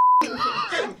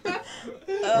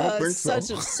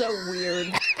so weird.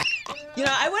 You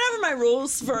know, I went over my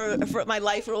rules for my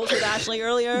life rules with Ashley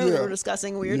earlier. We were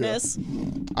discussing weirdness.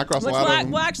 I crossed which a lot of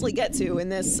them. We'll actually get to in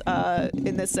this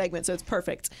segment, so it's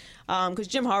perfect. Because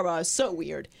Jim Harbaugh is so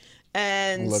weird.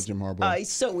 And I love Jim Harbaugh.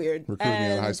 He's so weird. Recruited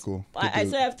me out of high school. I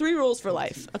say I have 3 rules for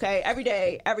life. Okay, every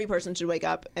day, every person should wake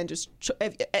up and just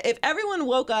if everyone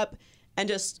woke up and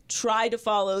just tried to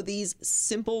follow these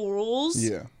simple rules,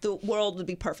 the world would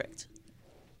be perfect.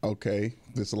 Okay,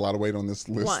 there's a lot of weight on this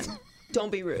list. 1, don't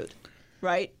be rude,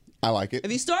 right? I like it.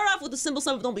 If you start off with the simple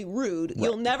stuff, don't be rude,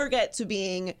 you'll never get to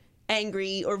being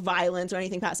angry or violent or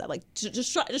anything past that. Like,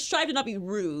 just strive to not be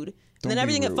rude. And then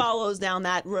everything that follows down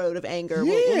that road of anger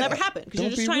will never happen because you're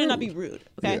just trying to not be rude.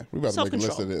 Okay, yeah, we about to make a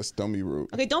list of this. Don't be rude.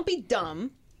 Okay, don't be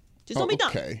dumb. Just don't be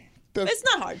dumb. Okay. It's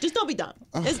not hard. Just don't be dumb.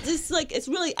 It's just like, it's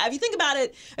really, if you think about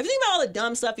it, if you think about all the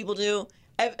dumb stuff people do,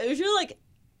 if you're like,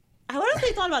 what if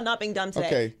they thought about not being dumb today?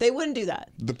 Okay. They wouldn't do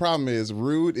that. The problem is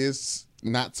rude is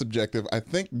not subjective. I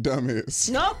think dumb is.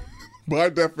 Nope. By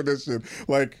definition,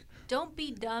 like. Don't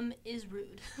be dumb is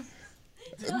rude.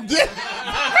 No,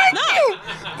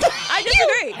 I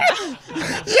disagree. I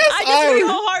disagree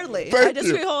wholeheartedly. I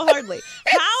disagree wholeheartedly.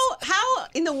 How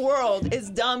in the world is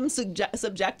dumb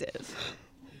subjective?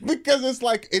 Because it's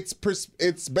like it's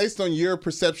based on your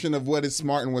perception of what is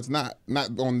smart and what's not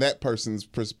on that person's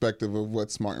perspective of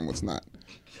what's smart and what's not.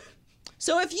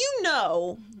 So if you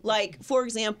know, like, for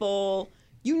example,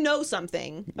 you know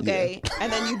something, okay,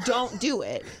 and then you don't do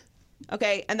it,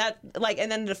 okay, and then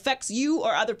it affects you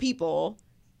or other people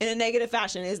in a negative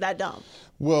fashion, is that dumb?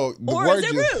 Well, the or word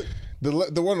is it rude?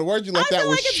 The word you left out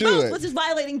was it's should. both, which is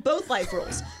violating both life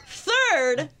rules.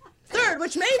 Third,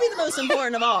 which may be the most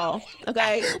important of all,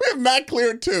 okay? We have not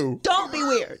cleared 2. Don't be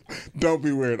weird. Don't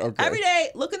be weird, okay. Every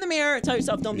day, look in the mirror, tell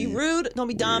yourself, don't be rude, don't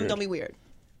be dumb, don't be weird.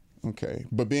 Okay,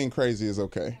 but being crazy is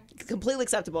okay. Completely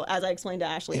acceptable, as I explained to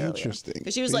Ashley earlier. Interesting.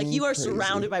 Because she was like, you are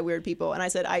surrounded by weird people. And I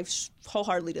said, I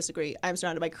wholeheartedly disagree. I'm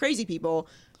surrounded by crazy people,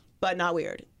 but not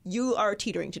weird. You are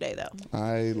teetering today, though.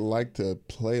 I like to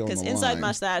play on the line. Because inside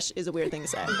mustache is a weird thing to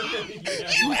say.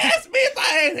 You asked me if I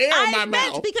had hair in my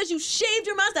mouth. Because you shaved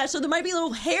your mustache, so there might be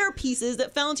little hair pieces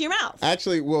that fell into your mouth.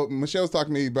 Actually, well, Michelle was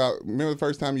talking to me about, remember the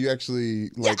first time you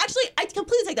actually, like... Yeah, actually, I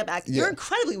completely take that back. You're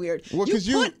incredibly weird. Well,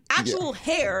 you put actual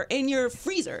hair in your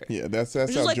freezer. Yeah, that's how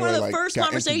Which is like Joy, one of the first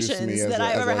got introduced to me conversations as that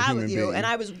I as ever a had human with you, being. and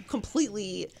I was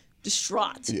completely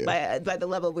distraught by the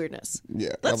level of weirdness.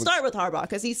 Yeah, Let's start with Harbaugh,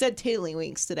 because he said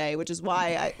tiddlywinks today, which is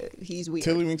why he's weird.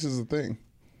 Tiddlywinks is a thing.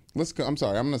 Let's go. I'm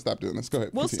sorry. I'm going to stop doing this. Go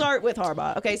ahead. We'll start with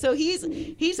Harbaugh. Okay, so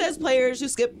he says players who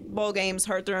skip bowl games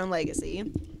hurt their own legacy.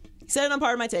 He said it on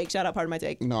Part of My Take. Shout out Part of My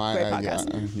Take. No, Great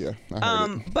podcast. I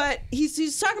heard it. But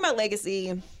he's talking about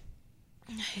legacy.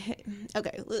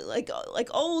 Okay, like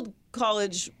old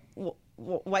college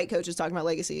white coaches talking about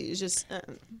legacy is just.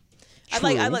 I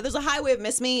like. There's a highway of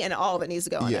miss me, and all of it needs to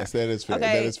go on. Yes, there. that is fair.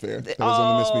 Okay? That is fair. That was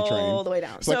on the miss me train. All the way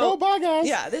down. It's like, oh, bye, guys.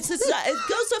 Yeah, it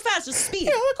goes so fast. Just speed.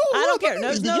 Yeah, like, oh, I don't care.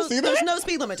 Did you see that? There's no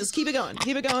speed limit. Just keep it going.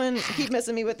 Keep it going. Keep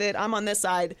missing me with it. I'm on this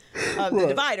side of the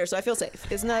divider, so I feel safe.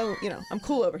 There's no, I'm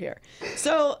cool over here.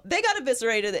 So they got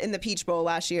eviscerated in the Peach Bowl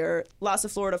last year. Lost to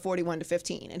Florida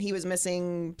 41-15, and he was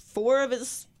missing 4 of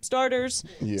his starters.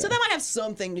 Yeah. So that might have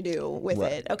something to do with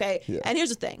it. Okay. Yeah. And here's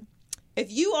the thing: if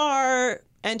you are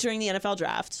entering the NFL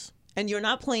draft and you're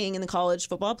not playing in the college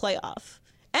football playoff,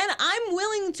 and I'm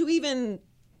willing to give in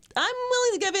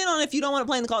on if you don't want to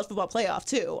play in the college football playoff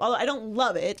too. Although I don't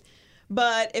love it,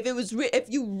 but if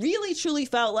you really truly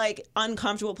felt like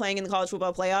uncomfortable playing in the college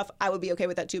football playoff, I would be okay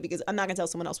with that too, because I'm not going to tell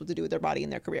someone else what to do with their body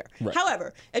and their career. Right.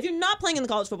 However, if you're not playing in the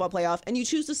college football playoff and you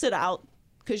choose to sit out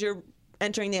because you're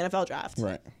entering the NFL draft,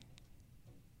 right?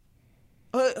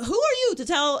 Who are you to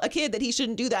tell a kid that he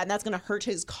shouldn't do that and that's going to hurt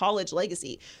his college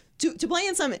legacy? To play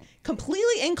in some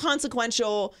completely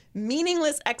inconsequential,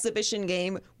 meaningless exhibition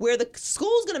game where the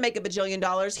school's going to make $1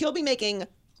 bajillion, he'll be making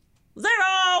 0.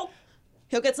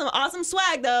 He'll get some awesome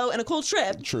swag, though, and a cool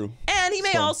trip. True. And he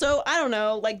may also, I don't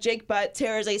know, like Jake Butt,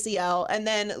 tear his ACL and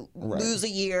then lose a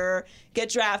year, get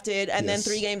drafted, and then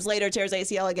 3 games later tears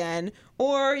ACL again.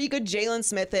 Or you could Jalen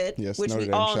Smith it, which we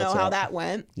all know how that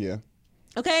went. Yeah.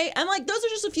 Okay? And, those are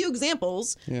just a few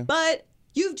examples. Yeah. But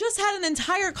you've just had an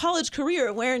entire college career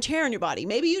of wear and tear on your body.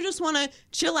 Maybe you just want to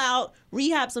chill out,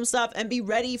 rehab some stuff, and be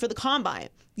ready for the combine.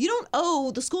 You don't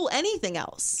owe the school anything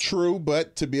else. True,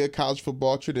 but to be a college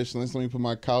football traditionalist, let me put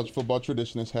my college football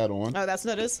traditionalist hat on. Oh, that's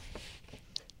what that is?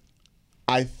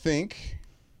 I think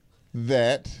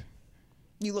that...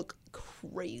 You look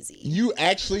crazy. You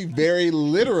actually very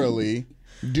literally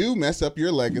do mess up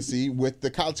your legacy with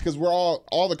the college, because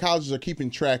all the colleges are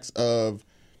keeping tracks of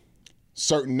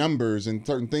certain numbers and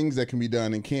certain things that can be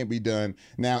done and can't be done.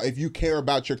 Now, if you care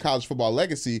about your college football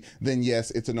legacy, then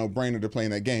yes, it's a no-brainer to play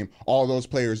in that game. All those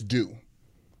players do.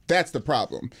 That's the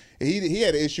problem. He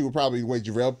had an issue with probably the way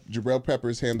Jabril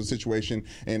Peppers handled the situation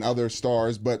and other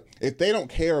stars, but if they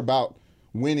don't care about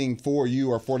winning for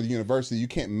you or for the university, you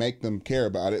can't make them care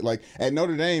about it. Like at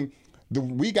Notre Dame,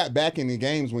 we got back in the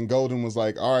games when Golden was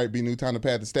like, all right, B-New, time to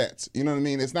pad the stats. You know what I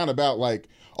mean? It's not about like,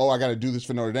 oh, I got to do this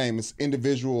for Notre Dame. It's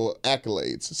individual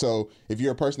accolades. So if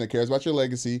you're a person that cares about your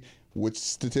legacy, which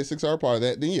statistics are a part of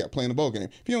that, then yeah, play in a bowl game.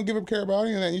 If you don't give a care about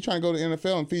any of that and you're trying to go to the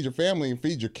NFL and feed your family and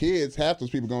feed your kids, half those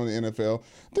people going to the NFL,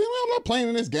 then I'm not playing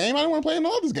in this game. I don't want to play in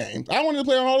all those games. I wanted to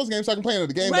play on all those games so I can play in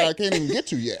the game that I can't even get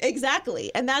to yet.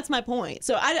 Exactly. And that's my point.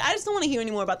 So I just don't want to hear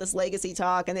any more about this legacy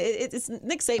talk. And it's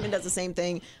Nick Saban does the same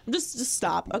thing. Just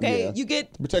stop, okay? Yeah. You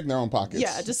get... Protect their own pockets.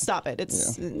 Yeah, just stop it.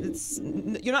 It's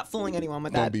you're not fooling anyone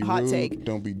with that hot rude, take.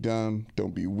 Don't be dumb.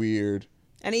 Don't be weird.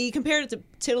 And he compared it to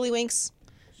tiddlywinks.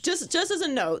 Just as a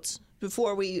note,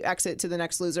 before we exit to the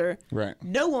next loser, right?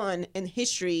 No one in the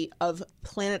history of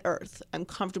planet Earth, I'm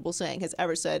comfortable saying, has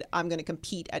ever said, I'm going to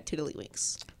compete at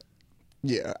tiddlywinks.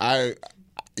 Yeah,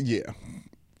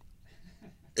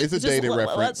 It's a dated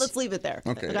reference. Let's leave it there.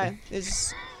 Okay.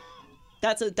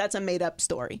 That's a made up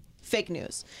story. Fake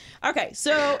news. Okay,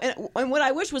 so and what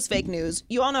I wish was fake news.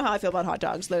 You all know how I feel about hot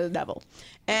dogs. They're the devil.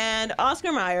 And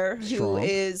Oscar Mayer, who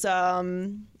is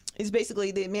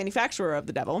basically the manufacturer of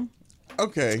the devil,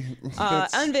 Okay.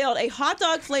 unveiled a hot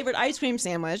dog flavored ice cream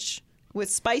sandwich with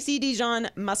spicy Dijon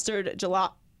mustard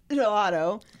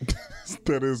gelato.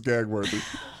 That is gag worthy.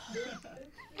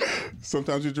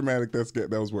 Sometimes you're dramatic. That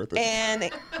was worth it.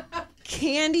 And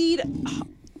candied.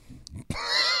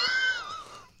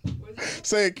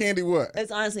 Say it, candy what?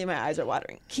 It's honestly, my eyes are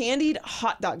watering. Candied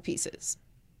hot dog pieces.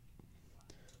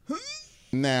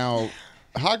 Now,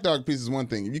 hot dog piece is one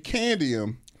thing. If you candy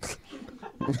them,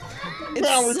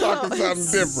 now we're talking something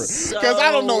different. Because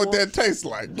I don't know what that tastes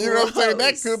like. You know what I'm saying?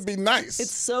 That could be nice.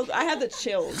 It's so. I have the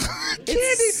chills. Candy,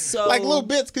 It's so like little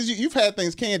bits, because you've had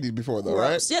things candied before, though,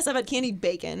 right? Yes, I've had candied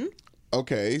bacon.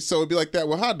 Okay, so it'd be like that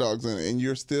with hot dogs in it, and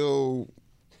you're still.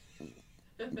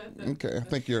 Okay, I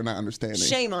think you're not understanding.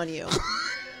 Shame on you.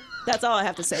 That's all I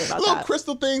have to say about Little that.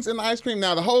 crystal things in the ice cream.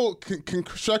 Now, the whole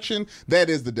construction, that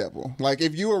is the devil. Like,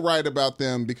 if you were right about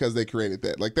them because they created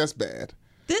that, like, that's bad.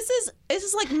 This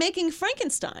is like making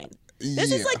Frankenstein.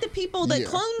 This is like the people that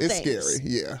clone it's things. It's scary,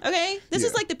 yeah. Okay? This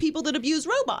is like the people that abuse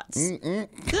robots. None of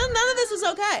this is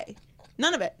okay.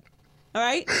 None of it. All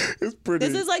right? It's pretty.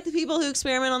 This is like the people who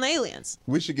experiment on aliens.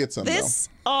 We should get some, This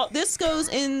goes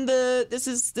in the this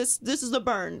is the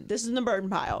burn. This is in the burn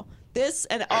pile. This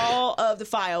and all of the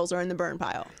files are in the burn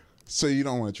pile. So you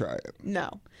don't want to try it?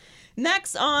 No.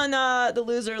 Next on the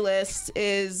loser list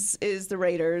is the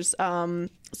Raiders.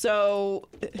 So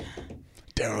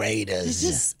The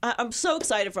Raiders. I'm so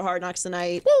excited for Hard Knocks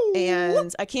tonight,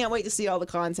 and I can't wait to see all the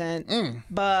content.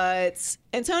 But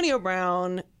Antonio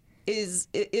Brown is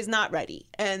not ready,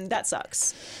 and that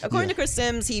sucks. According to Chris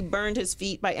Sims, he burned his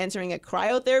feet by entering a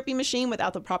cryotherapy machine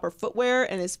without the proper footwear,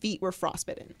 and his feet were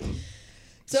frostbitten.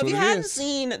 So if you hadn't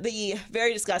seen the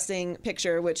very disgusting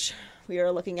picture, which we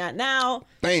are looking at now,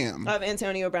 Bam, of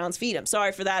Antonio Brown's feet, I'm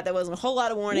sorry for that. That wasn't a whole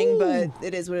lot of warning, but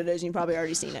it is what it is. You've probably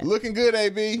already seen it. Looking good,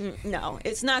 AB. No,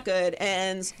 it's not good.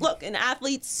 And look, an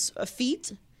athlete's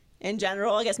feet in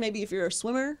general, I guess maybe if you're a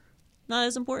swimmer, not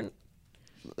as important.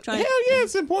 Hell yeah,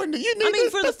 it's important. You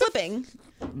need for the flipping.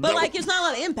 But like, it's not a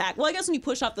lot of impact. Well, I guess when you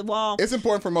push off the wall, it's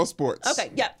important for most sports.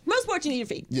 Okay, yeah, most sports you need your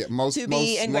feet. Yeah, to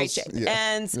be in great shape. Yeah.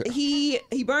 And he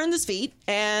burned his feet,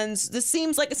 and this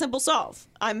seems like a simple solve.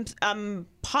 I'm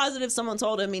positive someone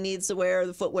told him he needs to wear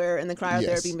the footwear in the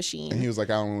cryotherapy machine, and he was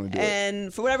like, I don't want to do it.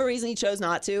 And for whatever reason, he chose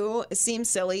not to. It seems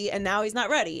silly, and now he's not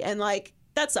ready. And like,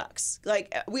 that sucks.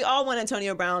 Like, we all want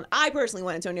Antonio Brown. I personally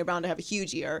want Antonio Brown to have a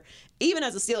huge year, even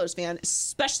as a Steelers fan,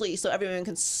 especially so everyone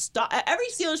can stop. Every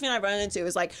Steelers fan I run into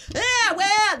is like,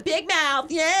 well, big mouth,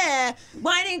 yeah,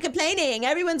 whining and complaining.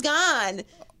 Everyone's gone.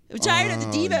 I'm tired of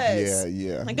the divas.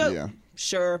 Yeah.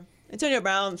 Sure. Antonio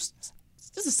Brown,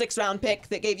 this is a 6th round pick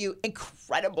that gave you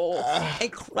incredible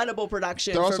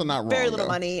production they're also for not wrong, very little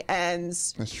though. money, and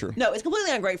That's true. No, it's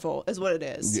completely ungrateful, is what it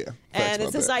is. Yeah, and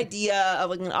it's this that. idea of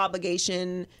like an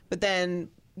obligation, but then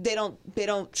they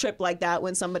don't trip like that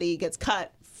when somebody gets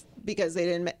cut because they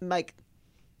didn't like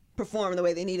perform the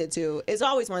way they needed to. It's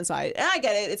always one side, and I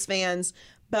get it. It's fans.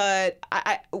 But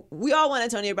we all want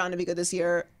Antonio Brown to be good this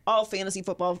year. All fantasy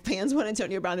football fans want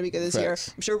Antonio Brown to be good this year.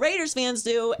 I'm sure Raiders fans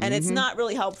do, and it's not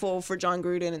really helpful for John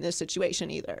Gruden in this situation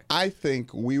either. I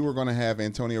think we were going to have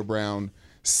Antonio Brown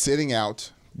sitting out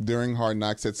during Hard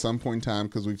Knocks at some point in time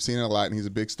because we've seen it a lot, and he's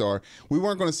a big star. We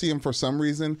weren't going to see him for some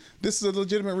reason. This is a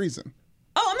legitimate reason.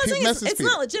 Oh, I'm not saying it's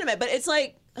not legitimate, but it's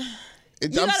like you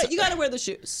got to wear the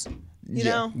shoes. You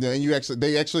know? Yeah, and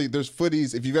there's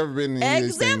footies. If you've ever been in any of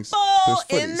these things,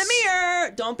 in the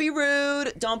mirror. Don't be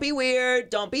rude. Don't be weird.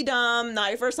 Don't be dumb. Not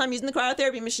your first time using the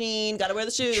cryotherapy machine. Got to wear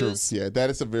the shoes. True. Yeah, that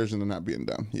is a version of not being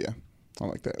dumb. Yeah, I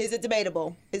like that. Is it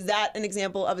debatable? Is that an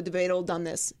example of a debatable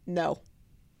dumbness? No.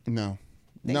 No.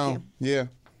 Thank you. Yeah.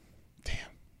 Damn.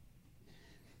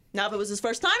 Now, if it was his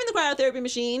first time in the cryotherapy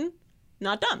machine,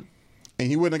 not dumb. And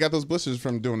he wouldn't have got those blisters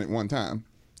from doing it one time.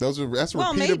 That's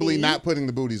repeatedly not putting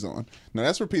the booties on. No,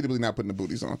 that's repeatedly not putting the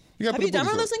booties on. Have you done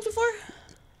one of those things before?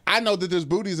 I know that there's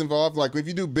booties involved. Like if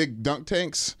you do big dunk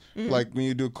tanks, like when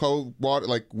you do cold water,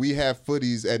 like we have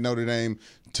footies at Notre Dame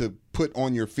to put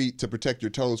on your feet to protect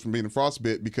your toes from being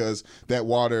frostbit because that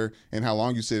water and how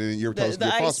long you sit in it, your toes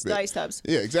get frostbit. The ice tubs.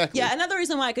 Yeah, exactly. Yeah, another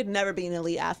reason why I could never be an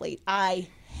elite athlete. I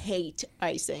hate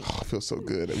icing. Oh, I feel so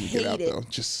good when you get out though.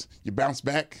 Just you bounce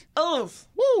back. Oh,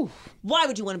 woo! Why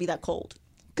would you want to be that cold?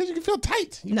 Because you can feel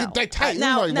tight. You can get tight.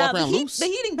 Now, you walk around loose. The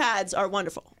heating pads are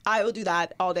wonderful. I will do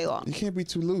that all day long. You can't be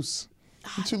too loose.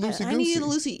 You're too loosey-goosey. I need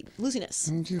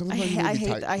loosiness.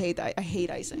 I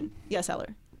hate icing. Yes,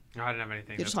 Heller. No, I didn't have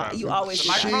anything. You, just, That's you why- always The do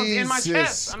that. microphone's in my Jesus.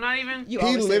 chest. I'm not even. You He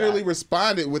always say literally that.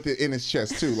 responded with it in his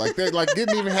chest too. Like they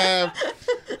didn't even have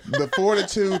the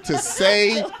fortitude to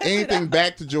say anything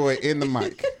back to Joy in the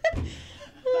mic.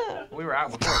 We were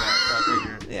out before that, so I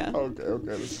figured. Yeah. Okay,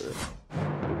 that's fair.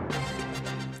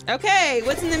 Okay,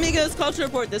 what's in the Migos Culture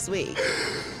Report this week?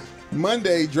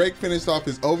 Monday, Drake finished off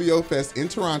his OVO Fest in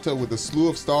Toronto with a slew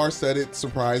of star-studded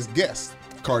surprise guests.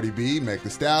 Cardi B, Meg Thee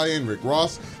Stallion, Rick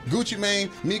Ross, Gucci Mane,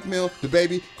 Meek Mill,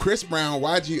 DaBaby, Chris Brown,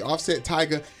 YG, Offset,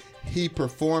 Tyga. He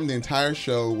performed the entire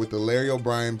show with the Larry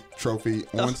O'Brien trophy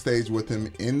on stage with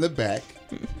him in the back.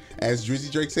 As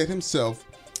Drizzy Drake said himself,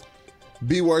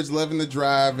 B-Word's loving the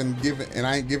drive and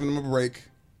I ain't giving him a break.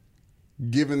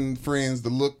 Giving friends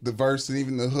the look, the verse, and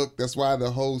even the hook. That's why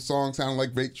the whole song sounded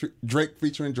like Drake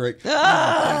featuring Drake.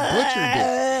 I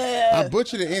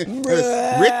butchered it.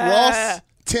 Rick Ross'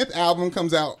 10th album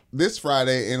comes out this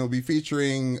Friday, and it'll be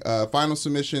featuring final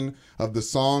submission of the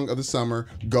song of the summer,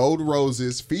 Gold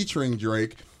Roses, featuring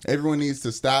Drake. Everyone needs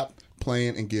to stop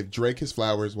playing and give Drake his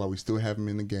flowers while we still have him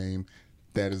in the game.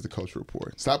 That is the Culture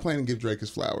Report. Stop playing and give Drake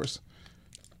his flowers.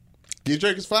 Give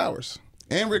Drake his flowers.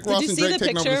 And Rick Ross and Drake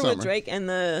taking over the Did you see the summer. picture with Drake and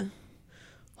the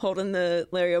holding the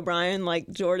Larry O'Brien like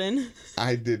Jordan?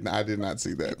 I did not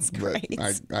see that, but great.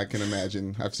 I can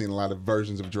imagine. I've seen a lot of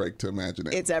versions of Drake to imagine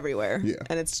it. It's everywhere. Yeah.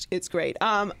 And it's great.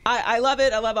 I love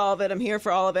it. I love all of it. I'm here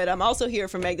for all of it. I'm also here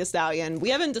for Meg Thee Stallion. We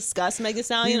haven't discussed Meg Thee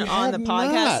Stallion We on the have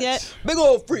podcast not. yet. Big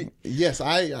old freak. Yes,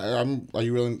 I'm. Are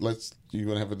you willing? You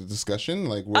want to have a discussion?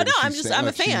 Like, where Oh no, does she I'm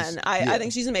a stand? Like, fan. she's- I yeah.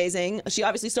 think she's amazing. She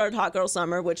obviously started Hot Girl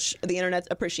Summer, which the internet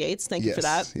appreciates. Thank you for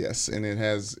that. Yes, and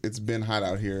it's been hot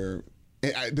out here.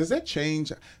 Does that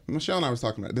change? Michelle and I was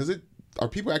talking about. Are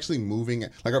people actually moving?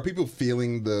 Like, are people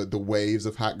feeling the waves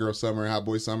of Hot Girl Summer, Hot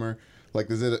Boy Summer? Like,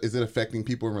 is it affecting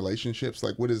people in relationships?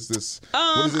 Like, what is this?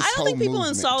 What is this I don't think people in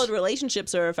movement? solid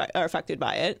relationships are affected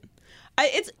by it.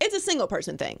 It's a single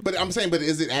person thing. But I'm saying,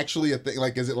 is it actually a thing?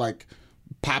 Like, is it like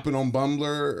popping on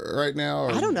Bumbler right now?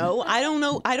 Or? I don't know.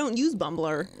 I don't use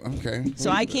Bumbler. Okay. So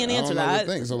I can't answer I don't know that.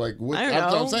 the thing. So like, what? I don't that's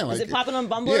what know. I'm saying. Like, Is it popping on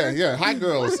Bumbler? Yeah. Hot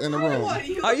girls in the room.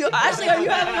 Are you having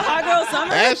a Hot Girl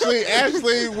Summer?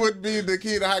 Ashley would be the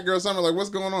key to Hot Girl Summer. Like, what's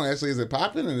going on? Ashley, is it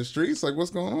popping in the streets? Like, what's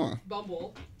going on?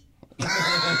 Bumble.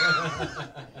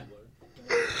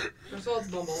 First of all, it's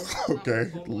Bumble.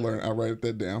 Okay, I'll write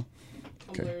that down.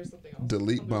 Okay. Tumblr is something else.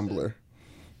 Delete Bumbler.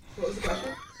 What was the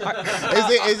question?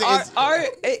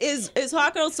 Is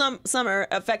Hot Girl Summer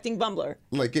affecting Bumbler?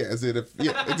 Like, yeah,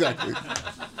 exactly.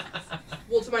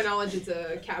 Well, to my knowledge, it's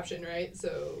a caption, right?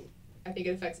 So I think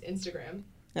it affects Instagram.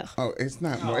 Oh, it's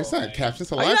not more. It's not a caption.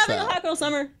 It's a Are you lifestyle. having a Hot Girl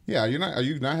Summer? Yeah, are you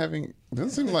not having? Doesn't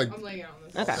seem like. I'm laying out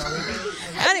on this.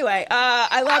 Okay. Anyway,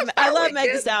 I love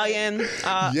Meg Thee Stallion. Yes,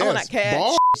 on that catch.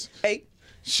 bars. Hey.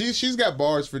 She's got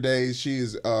bars for days.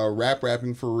 She's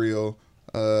rapping for real.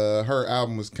 Her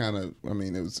album was kind of. I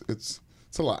mean, it's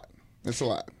a lot. It's a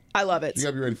lot. I love it. You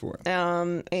gotta be ready for it.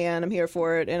 And I'm here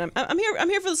for it, and I'm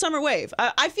here for the summer wave.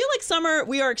 I feel like summer.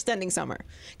 We are extending summer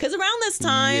because around this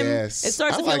time, Yes. it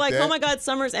starts I to feel like like, that. oh my God,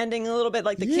 summer's ending a little bit.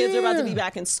 Like the kids are about to be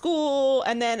back in school,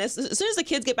 and then as soon as the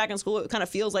kids get back in school, it kind of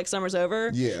feels like summer's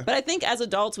over. Yeah. But I think as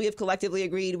adults, we have collectively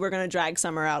agreed we're going to drag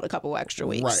summer out a couple extra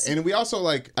weeks. Right, and we also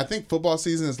like. I think football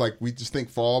season is like we just think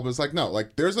fall, but it's like no,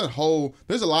 like there's a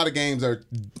lot of games that are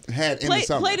had in the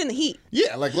summer. Played in the heat.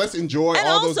 Yeah, like let's enjoy And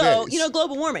all those also, days.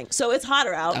 global warming, so it's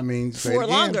hotter out. I mean, say it for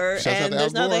again. longer, Shouts out and to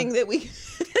there's Al Gore. nothing that we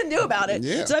can do about it.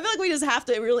 Yeah. So I feel like we just have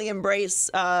to really embrace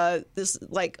this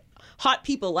like hot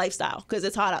people lifestyle because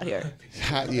it's hot out here.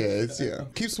 Hot,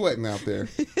 keep sweating out there.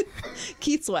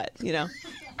 Keith Sweat,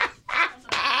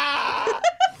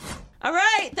 All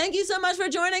right, thank you so much for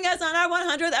joining us on our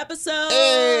 100th episode.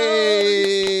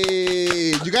 Hey,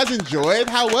 did you guys enjoy it?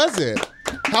 How was it?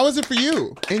 How was it for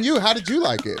you? And you, how did you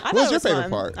like it? What was your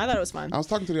favorite part? I thought it was fun. I was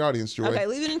talking to the audience, Joy. Okay,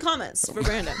 leave it in comments for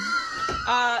Brandon.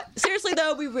 Seriously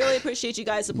though, we really appreciate you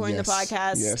guys supporting the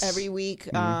podcast every week.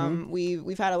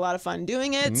 We've had a lot of fun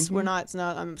doing it. We're not. It's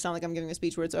not. I sound like I'm giving a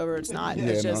speech where it's over. It's not.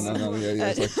 It's just. No.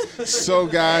 Yeah. It's like, so,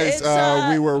 guys,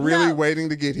 we were really waiting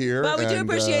to get here. But we do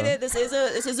appreciate it. This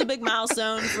is a big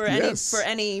milestone for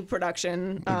any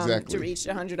production to reach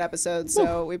 100 episodes.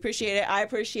 So we appreciate it. I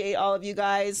appreciate all of you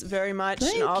guys very much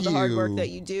and all the hard work that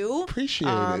you do. Appreciate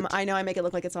it. I know I make it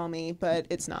look like it's all me, but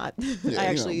it's not. I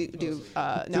actually do.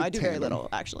 No, I do very little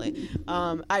actually.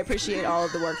 I appreciate all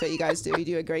of the work that you guys do. You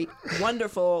do a great,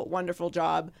 wonderful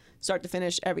job, start to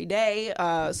finish every day.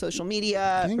 Social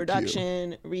media,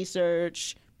 production,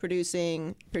 research,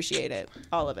 producing. Appreciate it,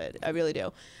 all of it. I really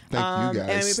do. Thank you guys.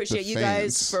 And we appreciate you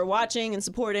guys for watching and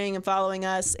supporting and following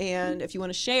us. And if you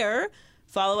want to share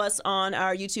Follow us on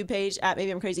our YouTube page at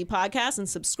Maybe I'm Crazy Podcast and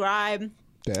subscribe.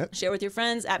 Share with your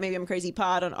friends at Maybe I'm Crazy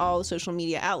Pod on all the social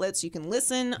media outlets. You can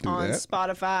listen on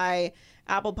Spotify,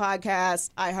 Apple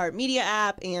Podcasts, iHeartMedia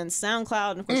app, and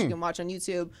SoundCloud. And of course, you can watch on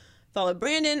YouTube. Follow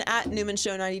Brandon at Newman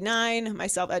Show 99,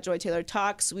 myself at Joy Taylor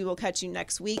Talks. We will catch you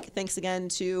next week. Thanks again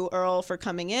to Earl for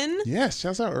coming in. Yes,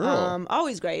 shouts out Earl.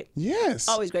 Always great. Yes.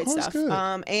 Always great stuff. Good.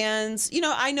 And, you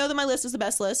know, I know that my list is the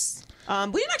best list.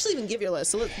 We didn't actually even give your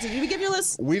list. So did you give your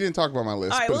list? We didn't talk about my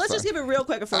list. All right, well, let's just give it real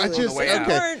quick before we leave.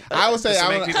 I would say,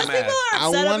 because people are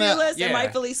upset over your list, and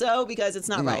rightfully so, because it's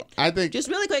not right. I think just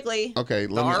really quickly. Okay, I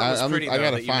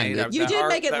gotta find it. You did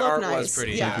make it look nice.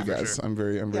 Yeah, thank you guys. I'm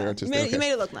very artistic. You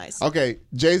made it look nice. Okay,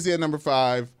 Jay-Z at number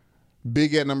 5,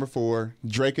 Big at number 4,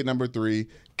 Drake at number 3,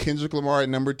 Kendrick Lamar at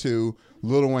number 2,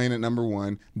 Lil Wayne at number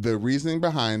 1. The reasoning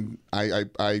behind I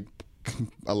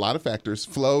a lot of factors: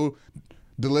 flow,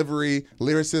 delivery,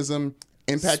 lyricism,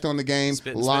 impact on the game,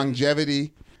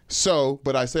 longevity. So,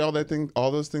 but I say all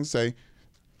those things say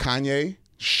Kanye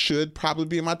should probably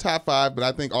be in my top 5, but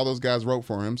I think all those guys wrote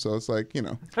for him, so it's like, you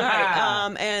know. All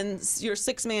right, and your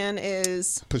 6th man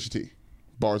is Pusha T.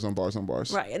 Bars on bars on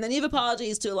bars. Right, and then you have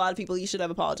apologies to a lot of people you should have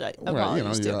apologies to.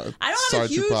 Yeah, I don't have a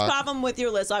huge problem with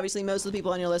your list. Obviously, most of the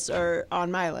people on your list are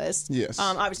on my list. Yes.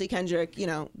 Obviously, Kendrick,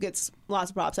 gets lots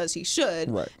of props as he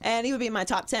should. Right. And he would be in my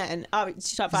top 10.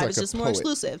 Top 5 is just more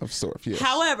exclusive. Of sorts, yes.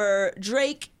 However,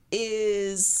 Drake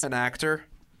is an actor.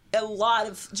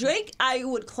 Drake I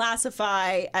would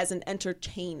classify as an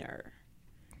entertainer,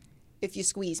 if you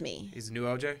squeeze me. He's a new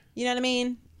OJ? You know what I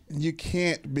mean? You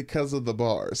can't because of the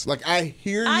bars. Like, I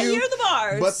hear the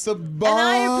bars. But the bars. And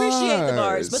I appreciate the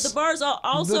bars. But the bars are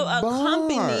also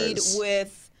accompanied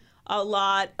with a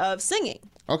lot of singing.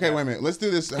 Okay, wait a minute. Let's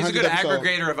do this. He's a good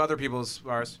aggregator of other people's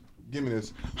bars. Give me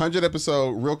this. 100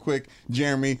 episode, real quick.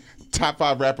 Jeremy, top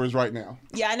 5 rappers right now.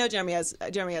 Yeah, I know Jeremy has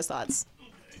thoughts.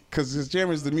 Because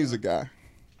Jeremy's the music guy.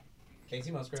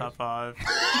 Casey Musgraves. Top 5.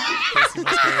 Casey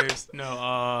Musgraves.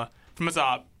 No, from the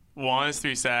top, 1 is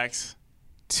 3 Stacks.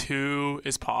 2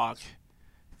 is Pac.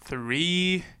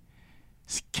 3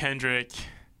 is Kendrick.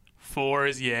 4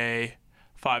 is Ye.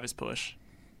 5 is Push.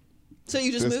 So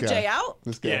you just moved Jay out?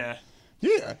 This guy. Yeah.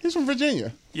 Yeah, he's from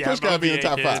Virginia. Yeah, Push gotta be in the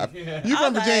top 5. Yeah. You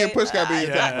from Virginia, Push gotta be in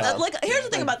the top 5. Like, here's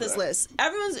the thing about this list.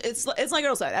 It's like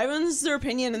Earl said. Everyone's their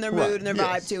opinion and their mood and their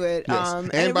vibe to it. Yes.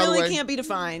 And it really can't be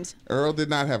defined. Earl did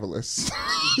not have a list.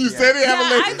 You said he had a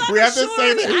list. I thought we have to sure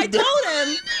say that I told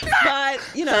him,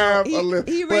 but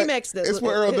he remixed it. It's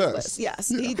what Earl does. List. Yes,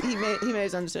 he made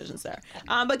his own decisions there.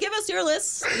 But give us your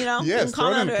list. Yes, you can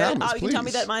comment under it. Comments, you can tell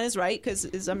me that mine is right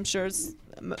because I'm sure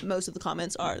most of the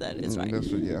comments are that it's right. That's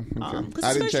what, yeah. Okay.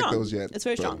 I didn't check those yet. It's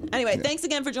very strong. Anyway, thanks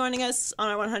again for joining us on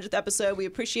our 100th episode. We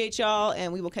appreciate y'all,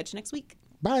 and we will catch you next week.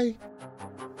 Bye.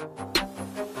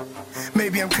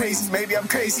 Maybe I'm crazy, maybe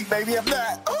I'm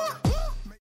not.